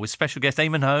now with special guest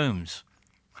Eamon Holmes.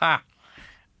 Ha!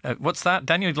 What's that?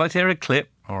 Daniel, would you like to hear a clip?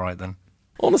 All right, then.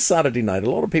 On a Saturday night, a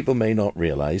lot of people may not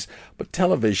realise, but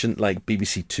television, like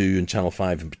BBC Two and Channel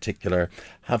 5 in particular,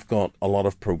 have got a lot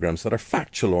of programmes that are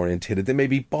factual orientated. They may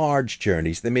be barge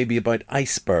journeys, they may be about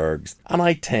icebergs, and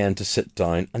I tend to sit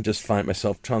down and just find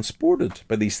myself transported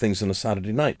by these things on a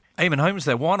Saturday night. Eamon Holmes,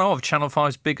 they're one of Channel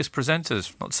 5's biggest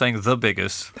presenters. Not saying the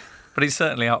biggest, but he's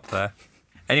certainly up there.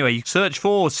 Anyway, you search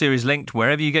for Series Linked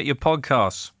wherever you get your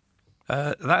podcasts.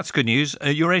 That's good news.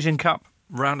 Your Asian Cup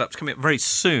roundup's coming up very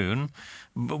soon.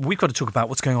 But we've got to talk about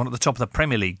what's going on at the top of the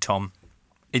Premier League, Tom.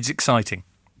 It's exciting.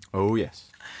 Oh, yes.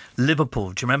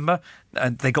 Liverpool, do you remember?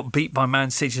 They got beat by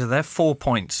Man City, so they're 4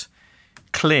 points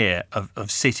clear of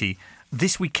City.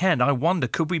 This weekend, I wonder,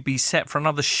 could we be set for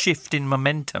another shift in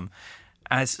momentum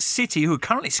as City, who are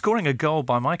currently scoring a goal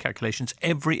by my calculations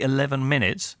every 11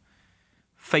 minutes,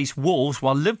 face Wolves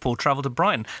while Liverpool travel to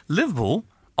Brighton. Liverpool,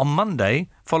 on Monday,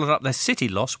 followed up their City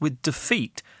loss with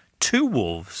defeat to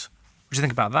Wolves. What do you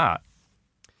think about that?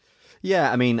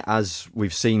 Yeah, I mean, as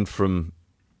we've seen from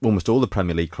almost all the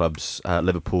Premier League clubs,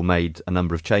 Liverpool made a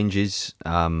number of changes.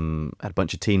 Had a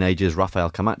bunch of teenagers,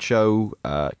 Rafael Camacho,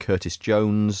 Curtis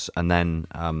Jones, and then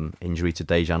injury to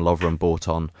Dejan Lovren brought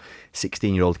on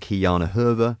 16-year-old Kiana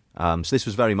Herver. So this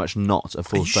was very much not a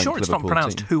full-strength Liverpool team. Are you sure it's not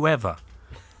pronounced whoever?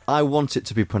 I want it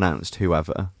to be pronounced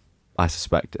whoever. I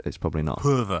suspect it's probably not.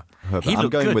 Herver. I'm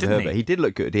going with Herver. He did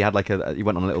look good. He had he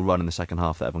went on a little run in the second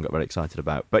half that everyone got very excited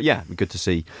about. But yeah, good to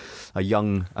see a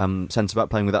young centre-back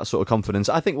playing with that sort of confidence.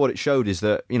 I think what it showed is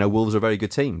that, Wolves are a very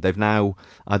good team. They've now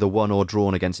either won or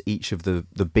drawn against each of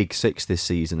the big six this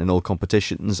season in all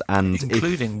competitions, and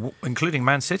including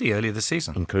Man City earlier this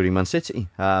season. Including Man City.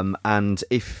 And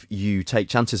if you take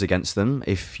chances against them,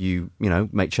 if you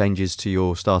make changes to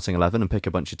your starting 11 and pick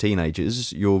a bunch of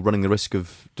teenagers, you're running the risk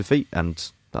of defeat.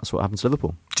 And that's what happened to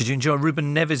Liverpool. Did you enjoy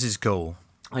Ruben Neves' goal?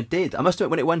 I did. I must admit,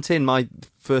 when it went in, my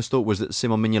first thought was that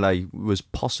Simon Mignolet was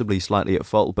possibly slightly at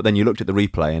fault, but then you looked at the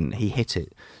replay and he hit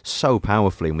it so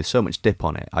powerfully and with so much dip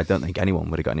on it, I don't think anyone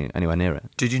would have got anywhere near it.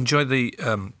 Did you enjoy the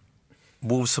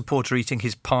Wolves supporter eating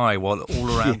his pie while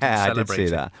all around him celebrating? Yeah, I did see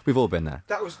that. We've all been there.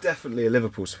 That was definitely a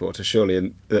Liverpool supporter, surely,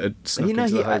 and snuck into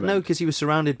the home end. No, because he was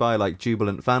surrounded by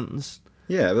jubilant fans.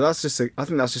 Yeah, but I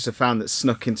think that's just a fan that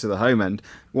snuck into the home end,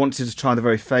 wanted to try the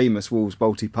very famous Wolves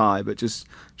Balti pie, but just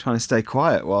trying to stay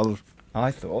quiet while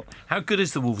I thought. How good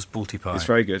is the Wolves Balti pie? It's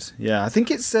very good, yeah. I think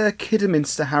it's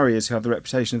Kidderminster Harriers who have the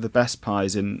reputation of the best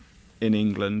pies in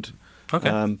England.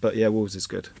 Okay. But yeah, Wolves is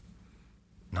good.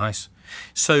 Nice.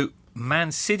 So,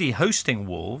 Man City hosting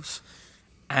Wolves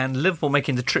and Liverpool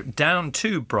making the trip down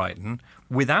to Brighton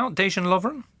without Dejan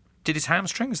Lovren? Did his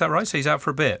hamstring, is that right? So he's out for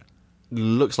a bit?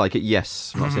 Looks like it,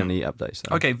 yes. I'm not seeing any updates.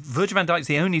 Okay, Virgil van Dijk's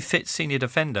the only fit senior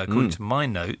defender, according to my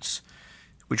notes.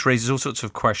 which raises all sorts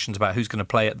of questions about who's going to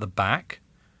play at the back.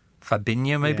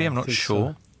 Fabinho, maybe? Yeah, I'm I not think sure.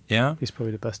 so. Yeah? He's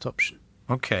probably the best option.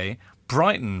 Okay.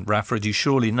 Brighton, Rafa, as you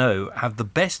surely know, have the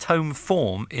best home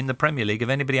form in the Premier League of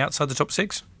anybody outside the top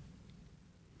 6.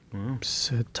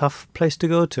 It's a tough place to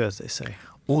go to, as they say.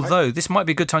 Although, this might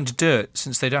be a good time to do it,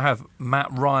 since they don't have Matt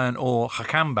Ryan or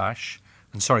Hakambash.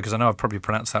 And sorry, because I know I've probably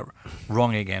pronounced that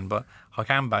wrong again, but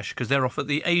Hakambash, because they're off at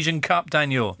the Asian Cup,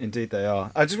 Daniel. Indeed they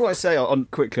are. I just want to say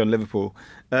quickly on Liverpool,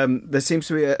 there seems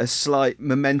to be a slight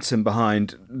momentum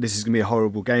behind this is going to be a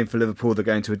horrible game for Liverpool. They're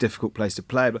going to a difficult place to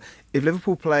play. But if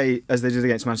Liverpool play, as they did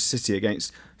against Manchester City,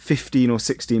 against 15 or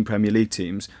 16 Premier League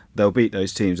teams, they'll beat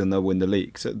those teams and they'll win the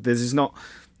league. So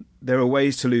there are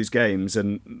ways to lose games,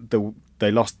 and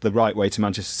they lost the right way to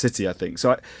Manchester City, I think.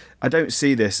 So I don't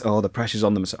see this, the pressure's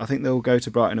on them. So I think they'll go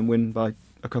to Brighton and win by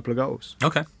a couple of goals.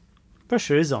 Okay.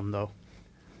 Pressure is on, though.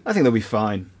 I think they'll be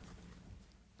fine.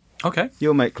 Okay.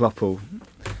 You'll make Klopp all...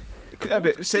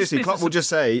 Seriously, Klopp will just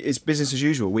say it's business as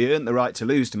usual. We earned the right to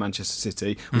lose to Manchester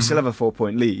City. We still have a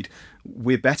 4-point lead.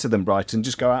 We're better than Brighton.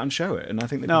 Just go out and show it. And I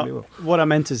think they probably will. What I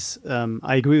meant is,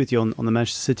 I agree with you on the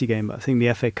Manchester City game, but I think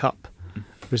the FA Cup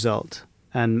result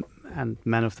and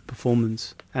man of the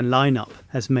performance and lineup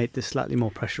has made this slightly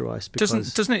more pressurised.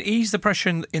 Doesn't it ease the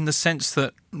pressure in the sense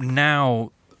that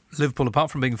now Liverpool, apart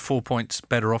from being 4 points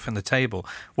better off in the table,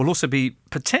 will also be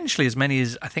potentially as many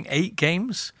as, I think, 8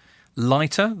 games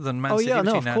lighter than Man City between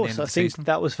now and the end of the season? I think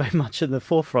that was very much in the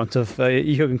forefront of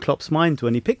Jurgen Klopp's mind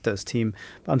when he picked his team.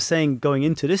 But I'm saying going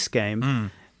into this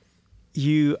game,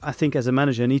 you, I think, as a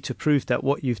manager, need to prove that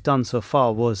what you've done so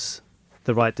far was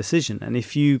the right decision. And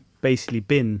if you basically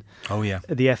bin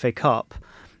the FA Cup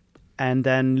and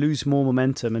then lose more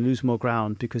momentum and lose more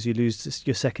ground because you lose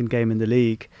your second game in the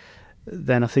league,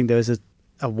 then I think there is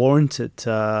a warranted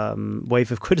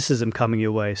wave of criticism coming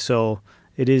your way. So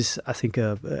it is, I think,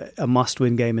 a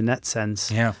must-win game in that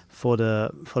sense for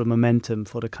the momentum,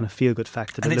 for the kind of feel-good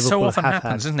factor that and it Liverpool so often have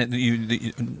happens, had. isn't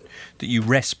it, that you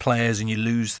rest players and you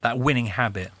lose that winning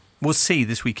habit. We'll see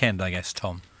this weekend, I guess,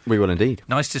 Tom. We will indeed.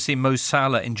 Nice to see Mo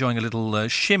Salah enjoying a little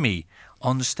shimmy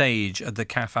on stage at the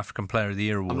CAF African Player of the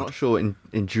Year award. I'm not sure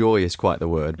enjoy is quite the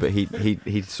word, but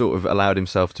he sort of allowed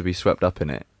himself to be swept up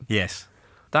in it. Yes.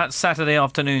 That's Saturday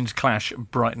afternoon's clash,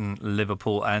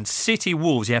 Brighton-Liverpool, and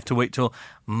City-Wolves. You have to wait till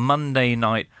Monday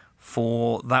night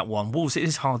for that one. Wolves, it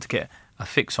is hard to get a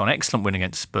fix on. Excellent win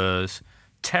against Spurs.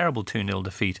 Terrible 2-0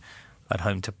 defeat at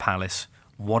home to Palace.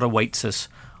 What awaits us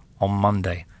on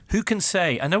Monday? Who can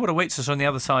say? I know what awaits us on the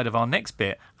other side of our next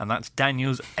bit, and that's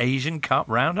Daniel's Asian Cup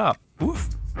Roundup. Woof.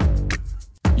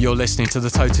 You're listening to The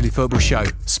Totally Football Show,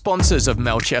 sponsors of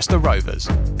Melchester Rovers.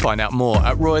 Find out more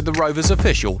at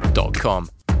roytheroversofficial.com.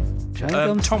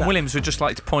 Tom Williams would just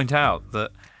like to point out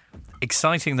that,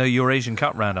 exciting though your Asian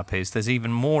Cup Roundup is, there's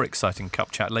even more exciting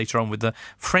cup chat later on with the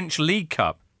French League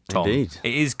Cup, Tom. Indeed.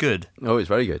 It is good. Oh, it's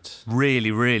very good.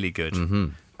 Really, really good. Mm-hmm.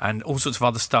 And all sorts of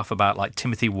other stuff about like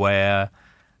Timothy Weah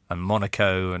and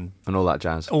Monaco and all that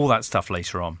jazz. All that stuff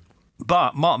later on.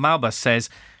 But Mark Malbus says,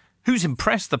 who's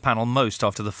impressed the panel most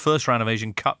after the first round of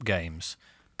Asian Cup games?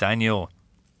 Daniel.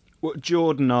 Well,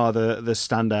 Jordan are the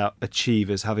standout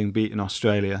achievers, having beaten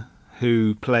Australia,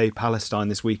 who play Palestine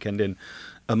this weekend in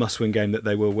a must-win game that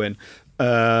they will win.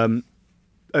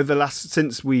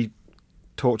 Since we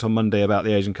talked on Monday about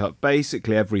the Asian Cup,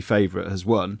 basically every favourite has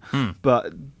won.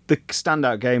 But the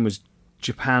standout game was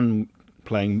Japan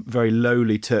playing very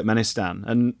lowly Turkmenistan,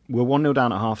 and were 1-0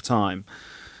 down at half-time,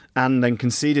 and then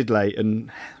conceded late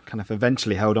and kind of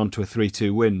eventually held on to a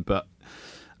 3-2 win. But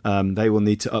they will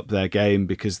need to up their game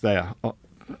because they are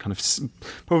kind of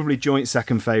probably joint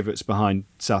second favourites behind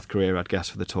South Korea, I'd guess,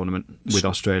 for the tournament with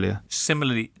Australia.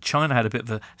 Similarly, China had a bit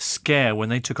of a scare when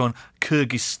they took on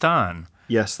Kyrgyzstan.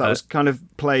 Yes, that was kind of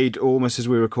played almost as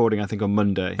we were recording, I think, on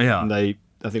Monday. Yeah. And I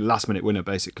think, last-minute winner,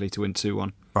 basically, to win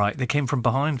 2-1. Right, they came from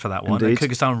behind for that one. Indeed.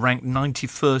 And Kyrgyzstan ranked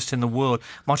 91st in the world.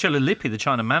 Marcello Lippi, the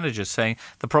China manager, saying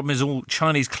the problem is all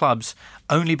Chinese clubs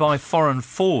only buy foreign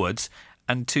forwards,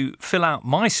 and to fill out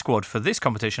my squad for this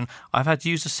competition, I've had to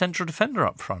use a central defender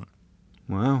up front.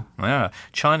 Wow. Yeah.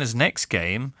 China's next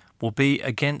game will be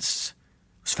against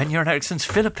Sven-Göran Eriksson's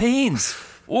Philippines.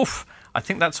 Oof. I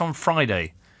think that's on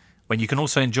Friday, when you can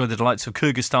also enjoy the delights of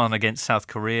Kyrgyzstan against South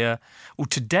Korea. Well,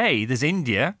 today there's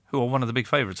India, who are one of the big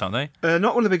favourites, aren't they?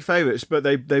 Not one of the big favourites, but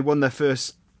they won their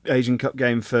first Asian Cup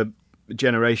game for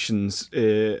generations,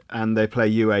 and they play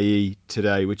UAE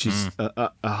today, which is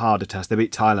a harder test. They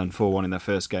beat Thailand 4-1 in their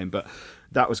first game, but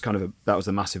that was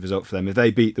a massive result for them. If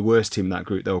they beat the worst team in that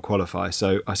group, they'll qualify.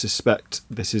 So I suspect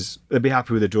they'll be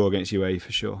happy with a draw against UAE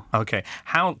for sure. Okay.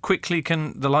 How quickly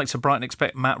can the likes of Brighton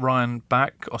expect Matt Ryan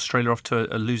back? Australia off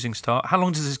to a losing start. How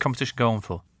long does this competition go on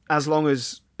for? As long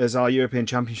as our European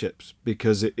Championships,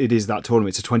 because it is that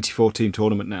tournament. It's a 24-team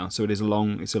tournament now, so it's a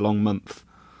long month.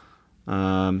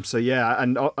 So yeah,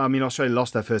 and I mean Australia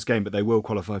lost their first game, but they will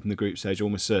qualify from the group stage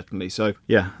almost certainly. So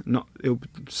yeah,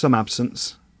 some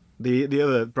absence. The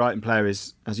other Brighton player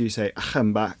is, as you say,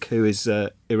 Ahambak, who is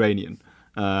Iranian,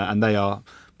 and they are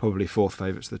probably fourth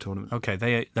favourites of the tournament. Okay,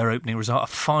 their opening result,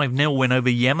 a 5-0 win over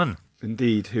Yemen.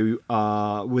 Indeed, who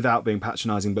are, without being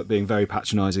patronising, but being very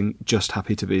patronising, just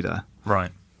happy to be there.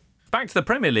 Right. Back to the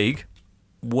Premier League,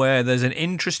 where there's an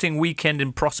interesting weekend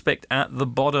in prospect at the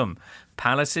bottom.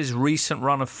 Palace's recent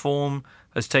run of form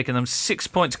has taken them 6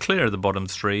 points clear of the bottom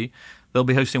three. They'll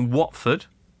be hosting Watford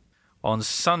on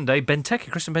Sunday.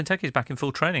 Christian Benteke is back in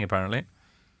full training, apparently.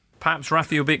 Perhaps,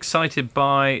 Rafi, you'll be excited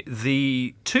by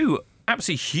the two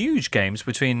absolutely huge games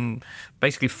between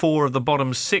basically four of the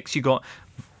bottom six. You've got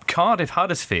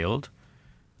Cardiff-Huddersfield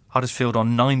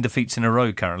on 9 defeats in a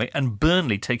row currently, and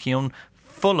Burnley taking on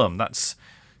Fulham. That's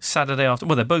Saturday afternoon.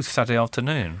 Well, they're both Saturday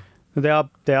afternoon. They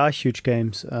are huge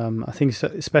games. I think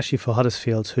especially for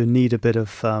Huddersfield, who need a bit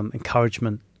of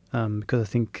encouragement, because I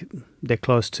think they're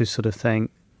close to sort of saying,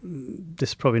 this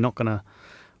is probably not going to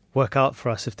work out for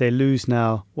us if they lose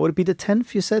now. What would it be, the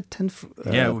 10th, you said? 10th?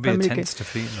 Yeah, it would be a 10th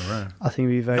defeat in a row. I think it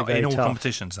would be very, not very tough. In all tough.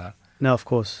 competitions, that. No, of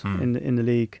course, in the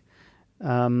league.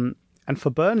 And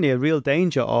for Burnley, a real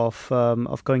danger of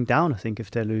going down, I think, if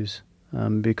they lose.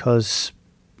 Because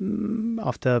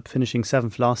after finishing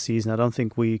 7th last season, I don't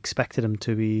think we expected them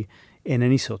to be in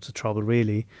any sorts of trouble,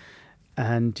 really.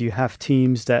 And you have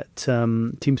teams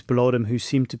below them who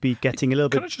seem to be getting a little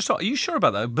bit... Are you sure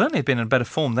about that? Burnley have been in better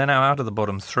form. They're now out of the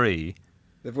bottom three.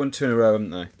 They've won 2 in a row, haven't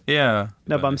they? Yeah.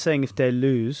 No, but I'm saying if they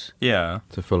lose... Yeah.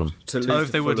 To Fulham.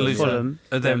 If they would lose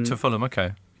to Fulham,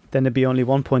 okay. Then they'd be only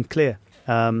 1 point clear.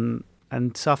 And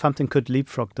Southampton could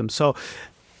leapfrog them. So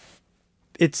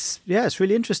it's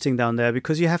really interesting down there,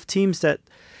 because you have teams that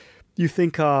you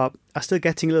think are still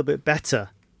getting a little bit better.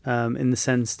 In the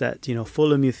sense that,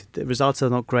 Fulham, the results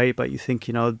are not great, but you think,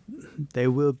 they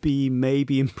will be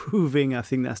maybe improving. I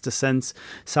think that's the sense.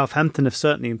 Southampton have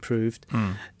certainly improved.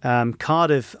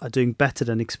 Cardiff are doing better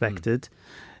than expected.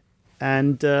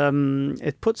 And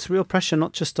it puts real pressure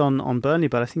not just on Burnley,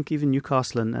 but I think even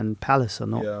Newcastle and Palace are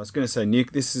not. Yeah, I was going to say,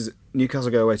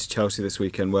 Newcastle go away to Chelsea this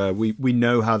weekend, where we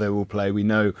know how they will play. We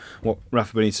know what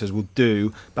Rafa Benitez will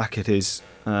do back at his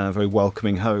very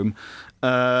welcoming home.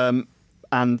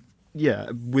 And yeah,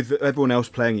 with everyone else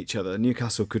playing each other,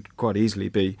 Newcastle could quite easily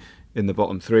be in the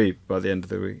bottom three by the end of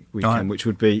the weekend, which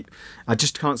would be... I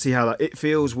just can't see how that... It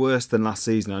feels worse than last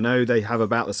season. I know they have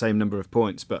about the same number of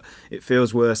points, but it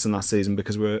feels worse than last season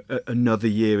because we're another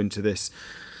year into this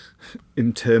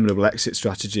interminable exit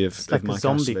strategy of like Mike a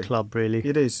zombie Ashley. club, really.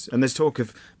 It is. And there's talk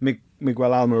of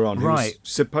Miguel Almiron, who's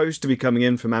supposed to be coming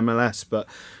in from MLS, but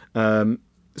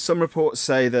some reports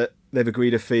say that they've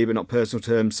agreed a fee but not personal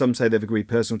terms. Some say they've agreed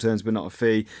personal terms but not a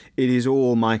fee. It is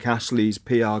all Mike Ashley's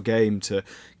PR game to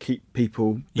keep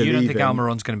people believing. You don't think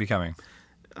Almiron's going to be coming?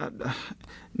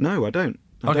 No, I don't.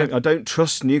 Okay. I don't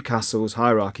trust Newcastle's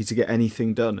hierarchy to get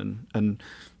anything done, and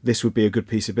this would be a good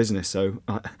piece of business, so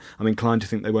I'm inclined to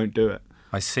think they won't do it.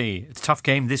 I see. It's a tough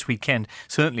game this weekend,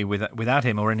 certainly without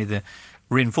him or any of the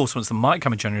reinforcements that might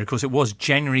come in January. Of course, it was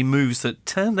January moves that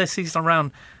turned their season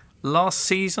around last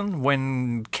season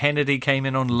when Kennedy came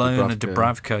in on loan at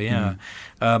Dubravka.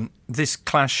 This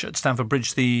clash at Stamford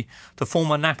Bridge, the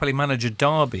former Napoli manager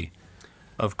derby,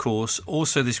 of course.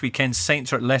 Also this weekend,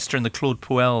 Saints are at Leicester in the Claude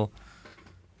Puel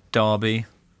derby.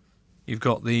 You've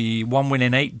got the 1 win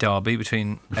in 8 derby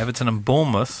between Everton and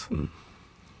Bournemouth,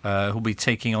 who'll be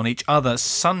taking on each other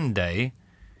Sunday.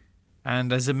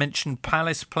 And as I mentioned,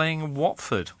 Palace playing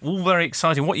Watford. All very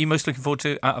exciting. What are you most looking forward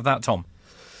to out of that, Tom?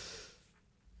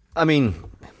 I mean,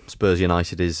 Spurs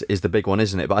United is the big one,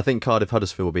 isn't it? But I think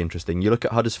Cardiff-Huddersfield will be interesting. You look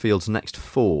at Huddersfield's next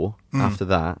 4 after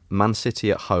that: Man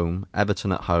City at home,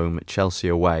 Everton at home, Chelsea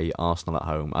away, Arsenal at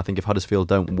home. I think if Huddersfield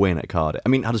don't win at Cardiff... I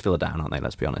mean, Huddersfield are down, aren't they?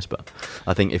 Let's be honest. But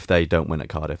I think if they don't win at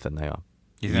Cardiff, then they are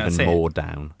even more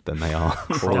down than they are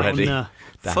already.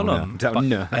 Fulham,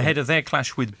 ahead of their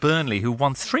clash with Burnley, who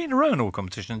won 3 in a row in all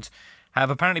competitions, have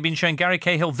apparently been showing Gary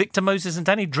Cahill, Victor Moses and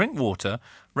Danny Drinkwater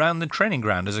round the training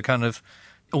ground as a kind of...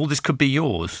 all this could be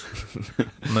yours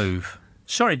move.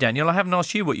 Sorry, Daniel, I haven't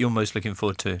asked you what you're most looking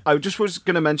forward to. I just was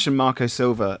going to mention Marco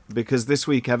Silva, because this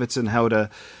week Everton held a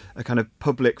kind of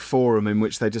public forum in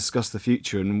which they discussed the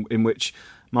future, and in which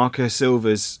Marco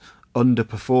Silva's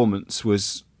underperformance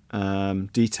was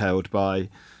detailed by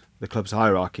the club's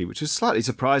hierarchy, which is slightly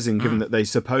surprising given that they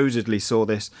supposedly saw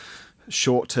this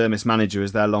short-termist manager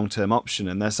as their long-term option,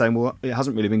 and they're saying, well, it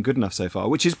hasn't really been good enough so far,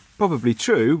 which is probably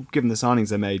true given the signings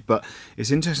they made, but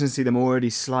it's interesting to see them already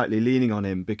slightly leaning on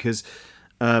him because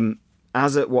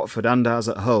as at Watford and as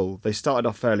at Hull, they started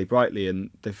off fairly brightly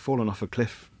and they've fallen off a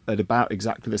cliff at about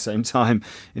exactly the same time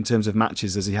in terms of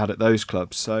matches as he had at those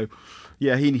clubs. So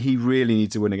yeah, he really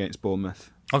needs to win against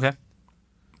Bournemouth. Okay.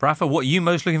 Rafa, what are you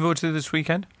most looking forward to this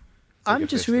weekend? I'm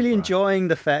just really enjoying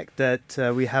the fact that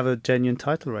we have a genuine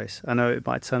title race. I know it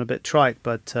might sound a bit trite,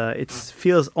 but it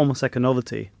feels almost like a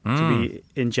novelty to be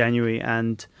in January,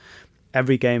 and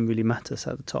every game really matters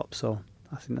at the top. So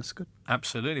I think that's good.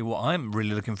 Absolutely. What I'm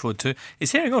really looking forward to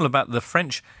is hearing all about the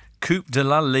French Coupe de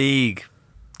la Ligue.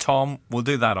 Tom, we'll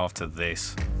do that after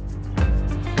this.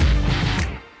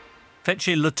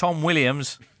 Fetchez le Tom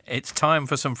Williams. It's time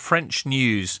for some French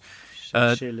news.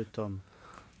 Chez le Tom.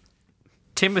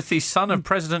 Timothy, son of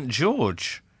President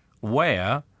George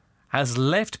Weah, has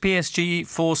left PSG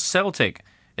for Celtic.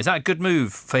 Is that a good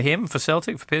move for him, for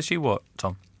Celtic, for PSG? What,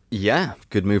 Tom? Yeah,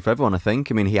 good move for everyone, I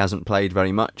think. I mean, he hasn't played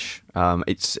very much.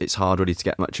 It's hard really to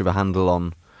get much of a handle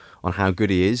on how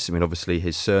good he is. I mean, obviously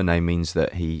his surname means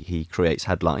that he creates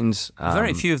headlines.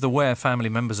 Very few of the Weah family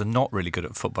members are not really good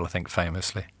at football, I think,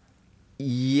 famously.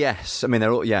 Yes, I mean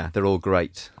they're all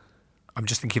great. I'm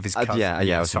just thinking of his cousin.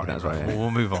 I was sorry, thinking that's right. Yeah.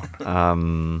 We'll move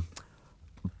on.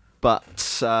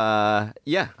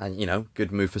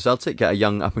 Good move for Celtic. Get a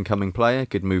young up-and-coming player.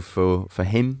 Good move for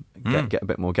him. Get a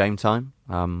bit more game time.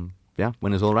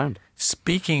 Winners all round.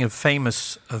 Speaking of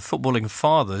famous footballing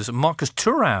fathers, Marcus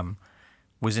Thuram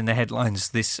was in the headlines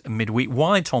this midweek.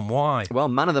 Why, Tom? Why? Well,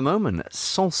 man of the moment,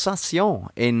 sensation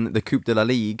in the Coupe de la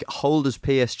Ligue. Holders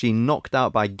PSG knocked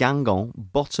out by Guingamp,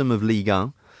 bottom of Ligue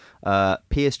 1.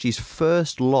 PSG's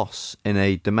first loss in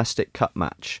a domestic cup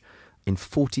match in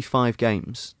 45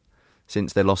 games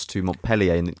since they lost to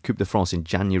Montpellier in the Coupe de France in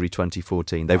January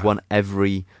 2014. They've won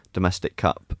every domestic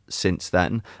cup since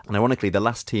then. And ironically, the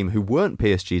last team who weren't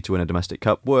PSG to win a domestic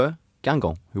cup were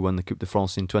Guingamp, who won the Coupe de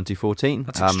France in 2014.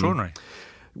 That's extraordinary.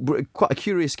 Quite a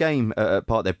curious game at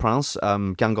Parc des Princes.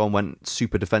 Guingamp went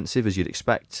super defensive, as you'd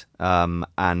expect,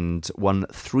 and won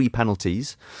 3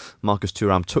 penalties. Marcus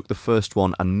Thuram took the first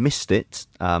one and missed it,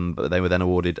 but they were then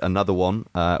awarded another one,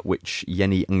 which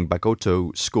Yeni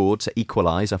Ngbakoto scored to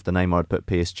equalise after Neymar had put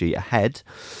PSG ahead.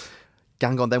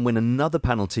 Guingamp then win another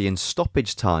penalty in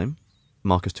stoppage time.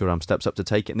 Marcus Thuram steps up to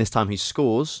take it, and this time he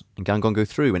scores, and Guingamp go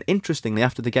through. And interestingly,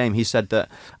 after the game, he said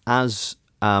that as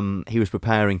he was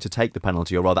preparing to take the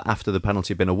penalty, or rather after the penalty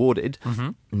had been awarded,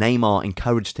 Neymar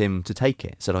encouraged him to take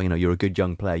it. Said, you're a good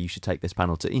young player, you should take this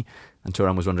penalty. And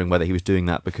Thuram was wondering whether he was doing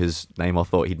that because Neymar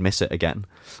thought he'd miss it again.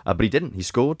 But he didn't. He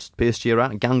scored. PSG are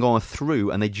out. Guingamp are through,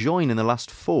 and they join in the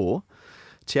last 4.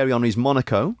 Thierry Henry's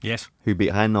Monaco, yes, who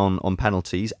beat Rennes on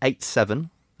penalties, 8-7.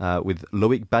 With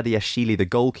Loic Badiashile, the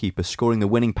goalkeeper, scoring the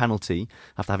winning penalty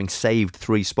after having saved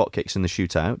 3 spot kicks in the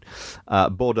shootout.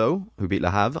 Bordeaux, who beat Le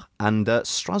Havre, and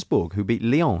Strasbourg, who beat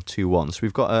Lyon 2-1. So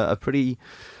we've got a pretty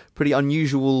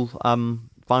unusual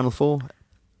Final Four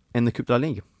in the Coupe de la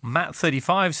Ligue.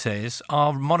 Matt35 says,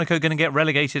 are Monaco going to get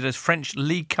relegated as French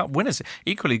League Cup winners?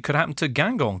 Equally, could happen to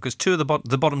Guingamp, because 2 of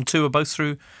the bottom 2 are both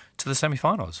through to the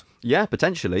semi-finals. Yeah,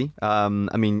 potentially.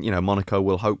 Monaco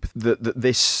will hope that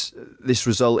this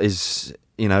result is,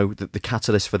 the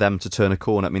catalyst for them to turn a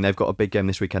corner. I mean, they've got a big game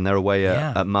this weekend. They're away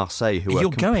at Marseille, who are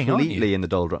completely in the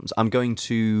doldrums. I'm going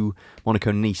to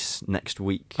Monaco-Nice next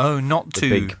week. Oh, not the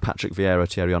big Patrick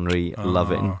Vieira, Thierry Henry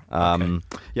loving. Okay.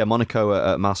 Monaco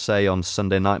at Marseille on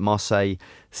Sunday night. Marseille,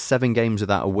 7 games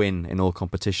without a win in all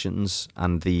competitions,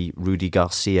 and the Rudy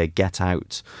Garcia Get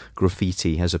Out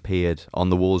graffiti has appeared on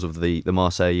the walls of the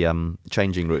Marseille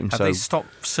changing room. Have they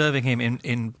stopped serving him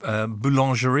in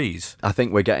boulangeries? I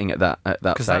think we're getting at that phase.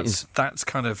 Because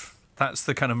that's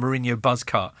the kind of Mourinho buzz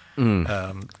cut, kind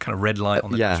of red light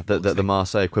on the the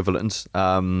Marseille equivalent.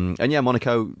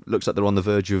 Monaco looks like they're on the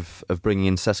verge of bringing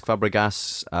in Cesc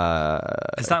Fabregas.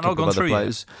 Has that not gone through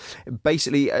yet?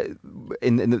 Basically,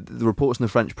 in the reports in the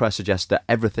French press suggest that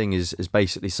everything is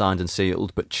basically signed and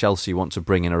sealed, but Chelsea want to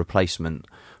bring in a replacement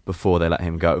before they let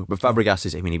him go. But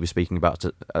Fabregas he was speaking about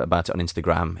it on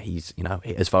Instagram. He's,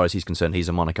 as far as he's concerned, he's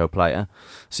a Monaco player.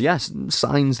 So yes,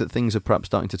 signs that things are perhaps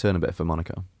starting to turn a bit for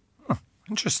Monaco.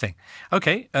 Interesting.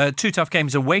 Okay, 2 tough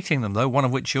games awaiting them, though, one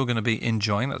of which you're going to be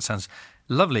enjoying. That sounds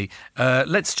lovely.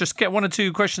 Let's just get 1 or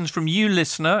 2 questions from you,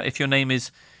 listener. If your name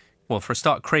is, for a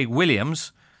start, Craig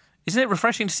Williams. Isn't it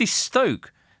refreshing to see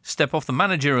Stoke step off the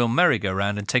managerial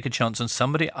merry-go-round and take a chance on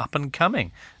somebody up and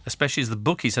coming, especially as the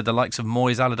bookies had the likes of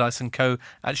Moyes, Allardyce and co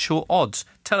at short odds.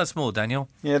 Tell us more, Daniel.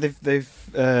 Yeah,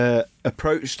 they've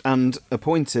approached and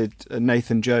appointed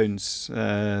Nathan Jones,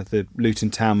 the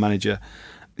Luton Town manager,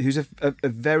 who's a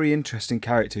very interesting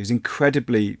character. He's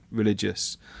incredibly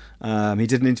religious. He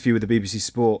did an interview with the BBC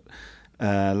Sport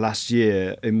last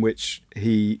year in which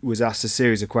he was asked a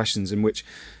series of questions in which,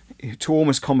 to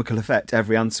almost comical effect,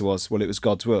 every answer was, well, it was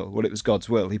God's will. Well, it was God's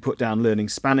will. He put down learning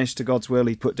Spanish to God's will.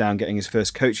 He put down getting his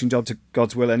first coaching job to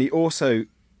God's will. And he also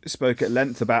spoke at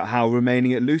length about how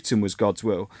remaining at Luton was God's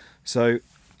will. So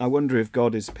I wonder if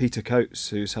God is Peter Coates,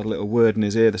 who's had a little word in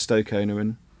his ear, the Stoke owner,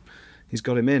 and he's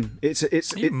got him in.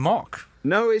 Mock.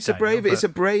 No, it's Daniel, a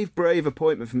brave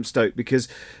appointment from Stoke, because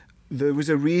there was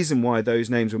a reason why those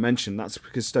names were mentioned. That's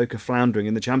because Stoke are floundering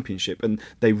in the Championship and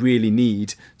they really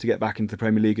need to get back into the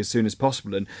Premier League as soon as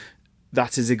possible. And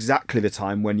that is exactly the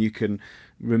time when you can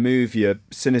remove your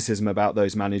cynicism about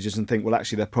those managers and think, well,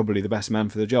 actually, they're probably the best man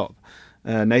for the job.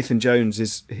 Nathan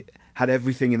Jones had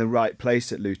everything in the right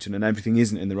place at Luton, and everything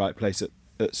isn't in the right place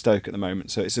at Stoke at the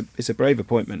moment. So it's a brave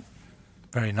appointment.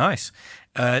 Very nice.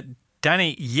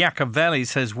 Danny Iacovelli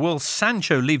says, will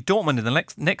Sancho leave Dortmund in the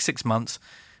next 6 months?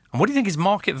 And what do you think his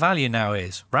market value now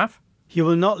is, Raf? He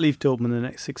will not leave Dortmund in the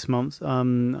next 6 months.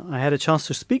 I had a chance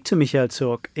to speak to Michael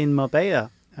Zorc in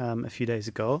Marbella a few days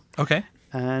ago. Okay.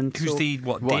 And who's the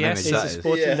DS? He's the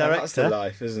sporting director. That's the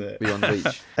life, isn't it? Beyond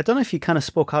reach. I don't know if he kind of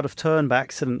spoke out of turn by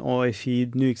accident or if he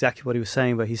knew exactly what he was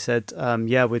saying, but he said,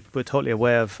 we're totally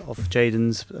aware of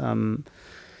Jadon's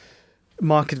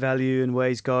market value and where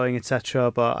he's going,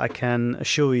 etc. But I can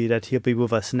assure you that he'll be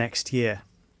with us next year,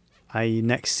 i.e.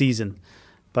 next season.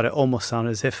 But it almost sounds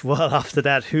as if, well, after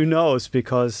that, who knows?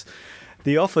 Because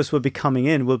the offers will be coming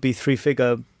in will be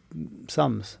 3-figure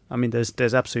sums. I mean,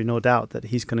 there's absolutely no doubt that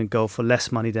he's going to go for less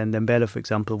money than Dembele, for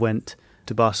example, went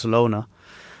to Barcelona.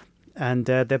 And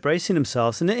they're bracing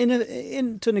themselves.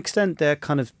 And to an extent,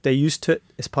 they're used to it.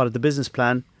 It's part of the business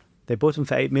plan. They bought him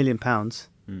for £8 million.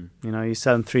 You know, you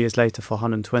sell him 3 years later for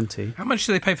 120. How much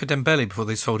did they pay for Dembele before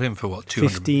they sold him for, what,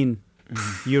 200? 15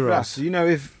 euros. Russ, do you know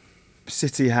if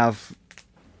City have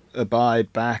a buy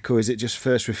back, or is it just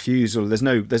first refusal? There's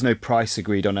no price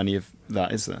agreed on any of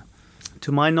that, is there?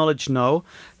 To my knowledge, no.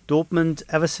 Dortmund,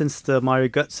 ever since the Mario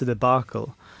Götze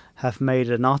debacle, have made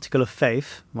an article of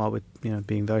faith, while we're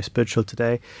being very spiritual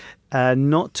today,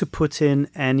 not to put in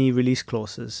any release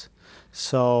clauses.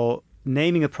 So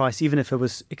naming a price, even if it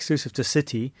was exclusive to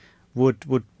City,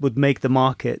 would make the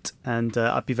market, and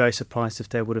I'd be very surprised if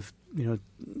they would have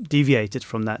deviated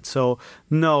from that. So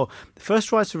no, the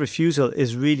first right of refusal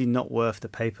is really not worth the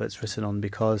paper it's written on,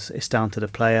 because it's down to the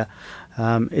player.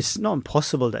 It's not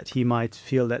impossible that he might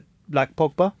feel that, like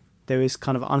Pogba, there is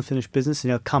kind of unfinished business,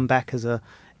 and he'll come back as a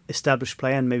established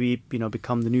player and maybe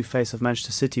become the new face of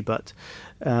Manchester City, but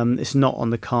it's not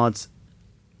on the cards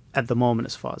at the moment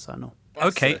as far as I know.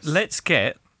 Okay, let's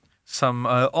get some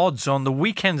odds on the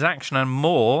weekend's action and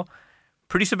more.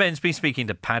 Producer Ben's been speaking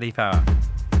to Paddy Power.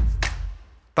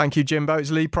 Thank you, Jimbo.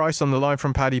 It's Lee Price on the line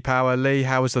from Paddy Power. Lee,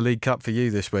 how was the League Cup for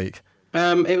you this week?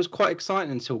 It was quite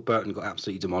exciting until Burton got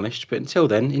absolutely demolished, but until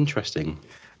then, interesting.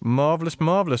 Marvellous,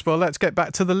 marvellous. Well, let's get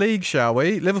back to the league, shall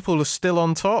we? Liverpool are still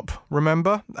on top,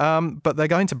 remember? But they're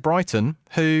going to Brighton,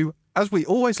 who, as we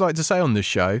always like to say on this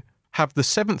show, have the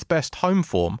 7th best home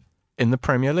form in the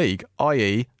Premier League,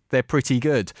 i.e. they're pretty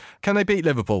good. Can they beat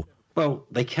Liverpool? Well,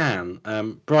 they can.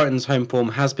 Brighton's home form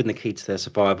has been the key to their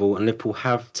survival, and Liverpool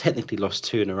have technically lost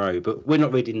 2 in a row, but we're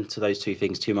not reading into those two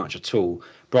things too much at all.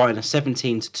 Brighton are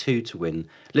 17-2 to win.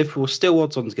 Liverpool are still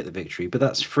odds on to get the victory, but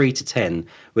that's 3-10,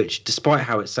 which, despite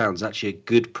how it sounds, is actually a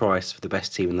good price for the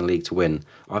best team in the league to win.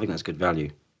 I think that's good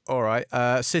value. All right,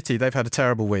 City, they've had a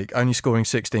terrible week, only scoring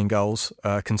 16 goals,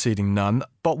 conceding none.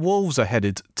 But Wolves are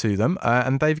headed to them,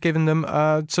 and they've given them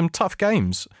some tough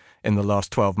games in the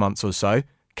last 12 months or so.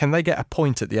 Can they get a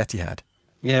point at the Etihad?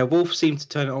 Yeah, Wolves seem to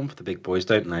turn it on for the big boys,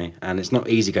 don't they? And it's not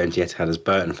easy going to the Etihad, as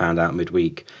Burton found out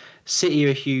midweek. City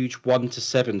are huge,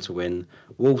 1-7 to win.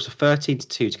 Wolves are 13-2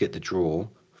 to get the draw.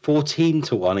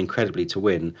 14-1, incredibly, to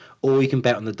win. Or you can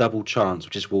bet on the double chance,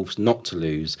 which is Wolves not to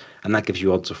lose, and that gives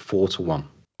you odds of 4-1.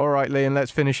 All right, Lee, and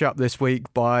let's finish up this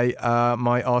week by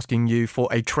my asking you for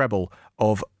a treble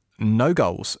of no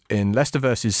goals in Leicester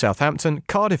versus Southampton,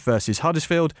 Cardiff versus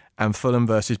Huddersfield, and Fulham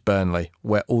versus Burnley,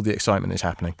 where all the excitement is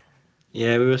happening.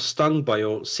 Yeah, we were stung by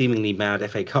your seemingly mad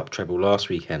FA Cup treble last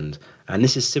weekend, and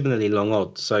this is similarly long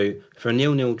odds. So for a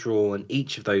 0-0 draw in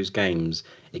each of those games,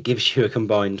 it gives you a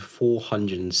combined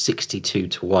 462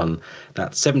 to 1.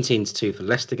 That's 17-2 for the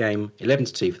Leicester game,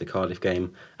 11-2 for the Cardiff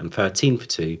game, and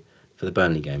 13-2 for the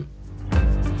Burnley game.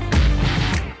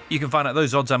 You can find out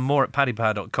those odds and more at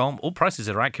paddypower.com. All prices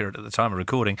are accurate at the time of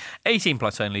recording. 18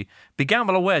 plus only.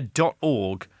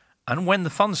 BeGambleAware.org. And when the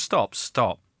fun stops,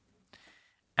 stop.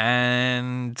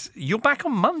 And you're back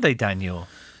on Monday, Daniel.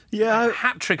 Yeah. A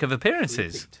hat trick of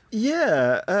appearances.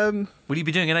 Yeah. Will you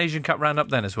be doing an Asian Cup roundup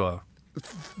then as well?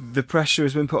 The pressure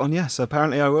has been put on, yes.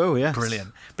 Apparently I will, yes.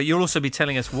 Brilliant. But you'll also be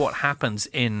telling us what happens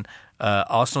in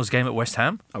Arsenal's game at West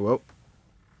Ham. I will.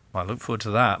 I look forward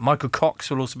to that. Michael Cox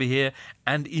will also be here,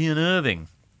 and Ian Irving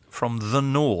from the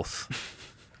North.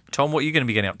 Tom, what are you going to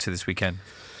be getting up to this weekend?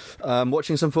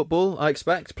 Watching some football, I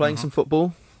expect. Playing some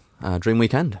football. Dream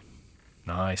weekend.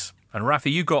 Nice. And Rafa,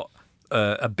 you got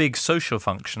a big social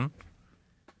function,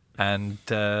 and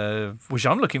which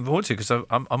I'm looking forward to because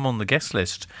I'm on the guest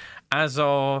list, as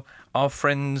are our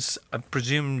friends, I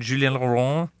presume, Julien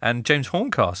Laurent and James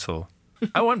Horncastle.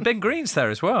 Oh, and Ben Green's there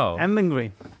as well. And Ben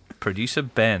Green. Producer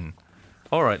Ben.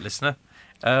 All right, listener.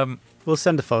 We'll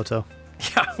send a photo.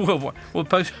 Yeah, we'll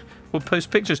post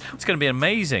pictures. It's going to be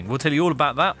amazing. We'll tell you all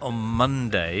about that on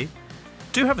Monday.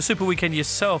 Do have a super weekend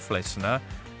yourself, listener,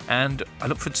 and I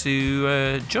look forward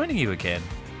to joining you again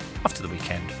after the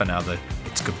weekend. For now, though,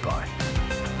 it's goodbye.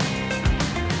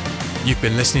 You've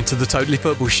been listening to The Totally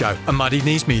Football Show, a Muddy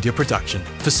Knees Media production.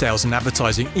 For sales and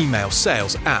advertising, email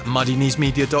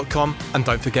sales@muddykneesmedia.com, and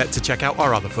don't forget to check out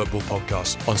our other football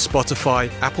podcasts on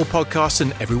Spotify, Apple Podcasts,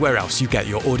 and everywhere else you get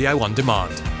your audio on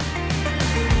demand.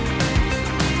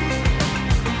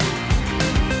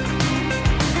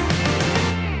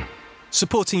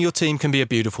 Supporting your team can be a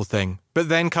beautiful thing, but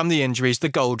then come the injuries, the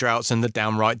goal droughts, and the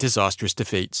downright disastrous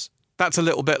defeats. That's a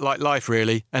little bit like life,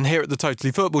 really, and here at the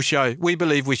Totally Football Show, we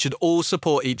believe we should all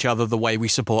support each other the way we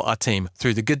support our team,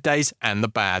 through the good days and the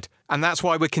bad. And that's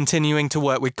why we're continuing to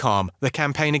work with CALM, the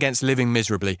Campaign Against Living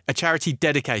Miserably, a charity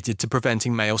dedicated to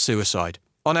preventing male suicide.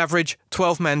 On average,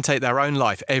 12 men take their own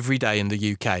life every day in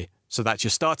the UK, so that's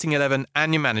your starting 11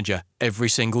 and your manager every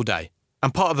single day.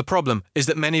 And part of the problem is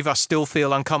that many of us still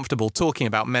feel uncomfortable talking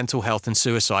about mental health and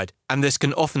suicide, and this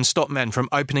can often stop men from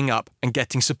opening up and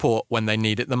getting support when they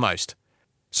need it the most.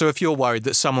 So if you're worried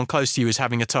that someone close to you is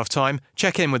having a tough time,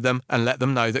 check in with them and let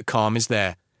them know that CALM is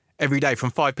there. Every day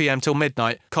from 5 p.m. till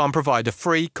midnight, CALM provide a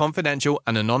free, confidential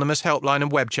and anonymous helpline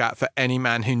and web chat for any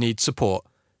man who needs support.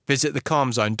 Visit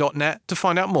thecalmzone.net to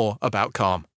find out more about CALM.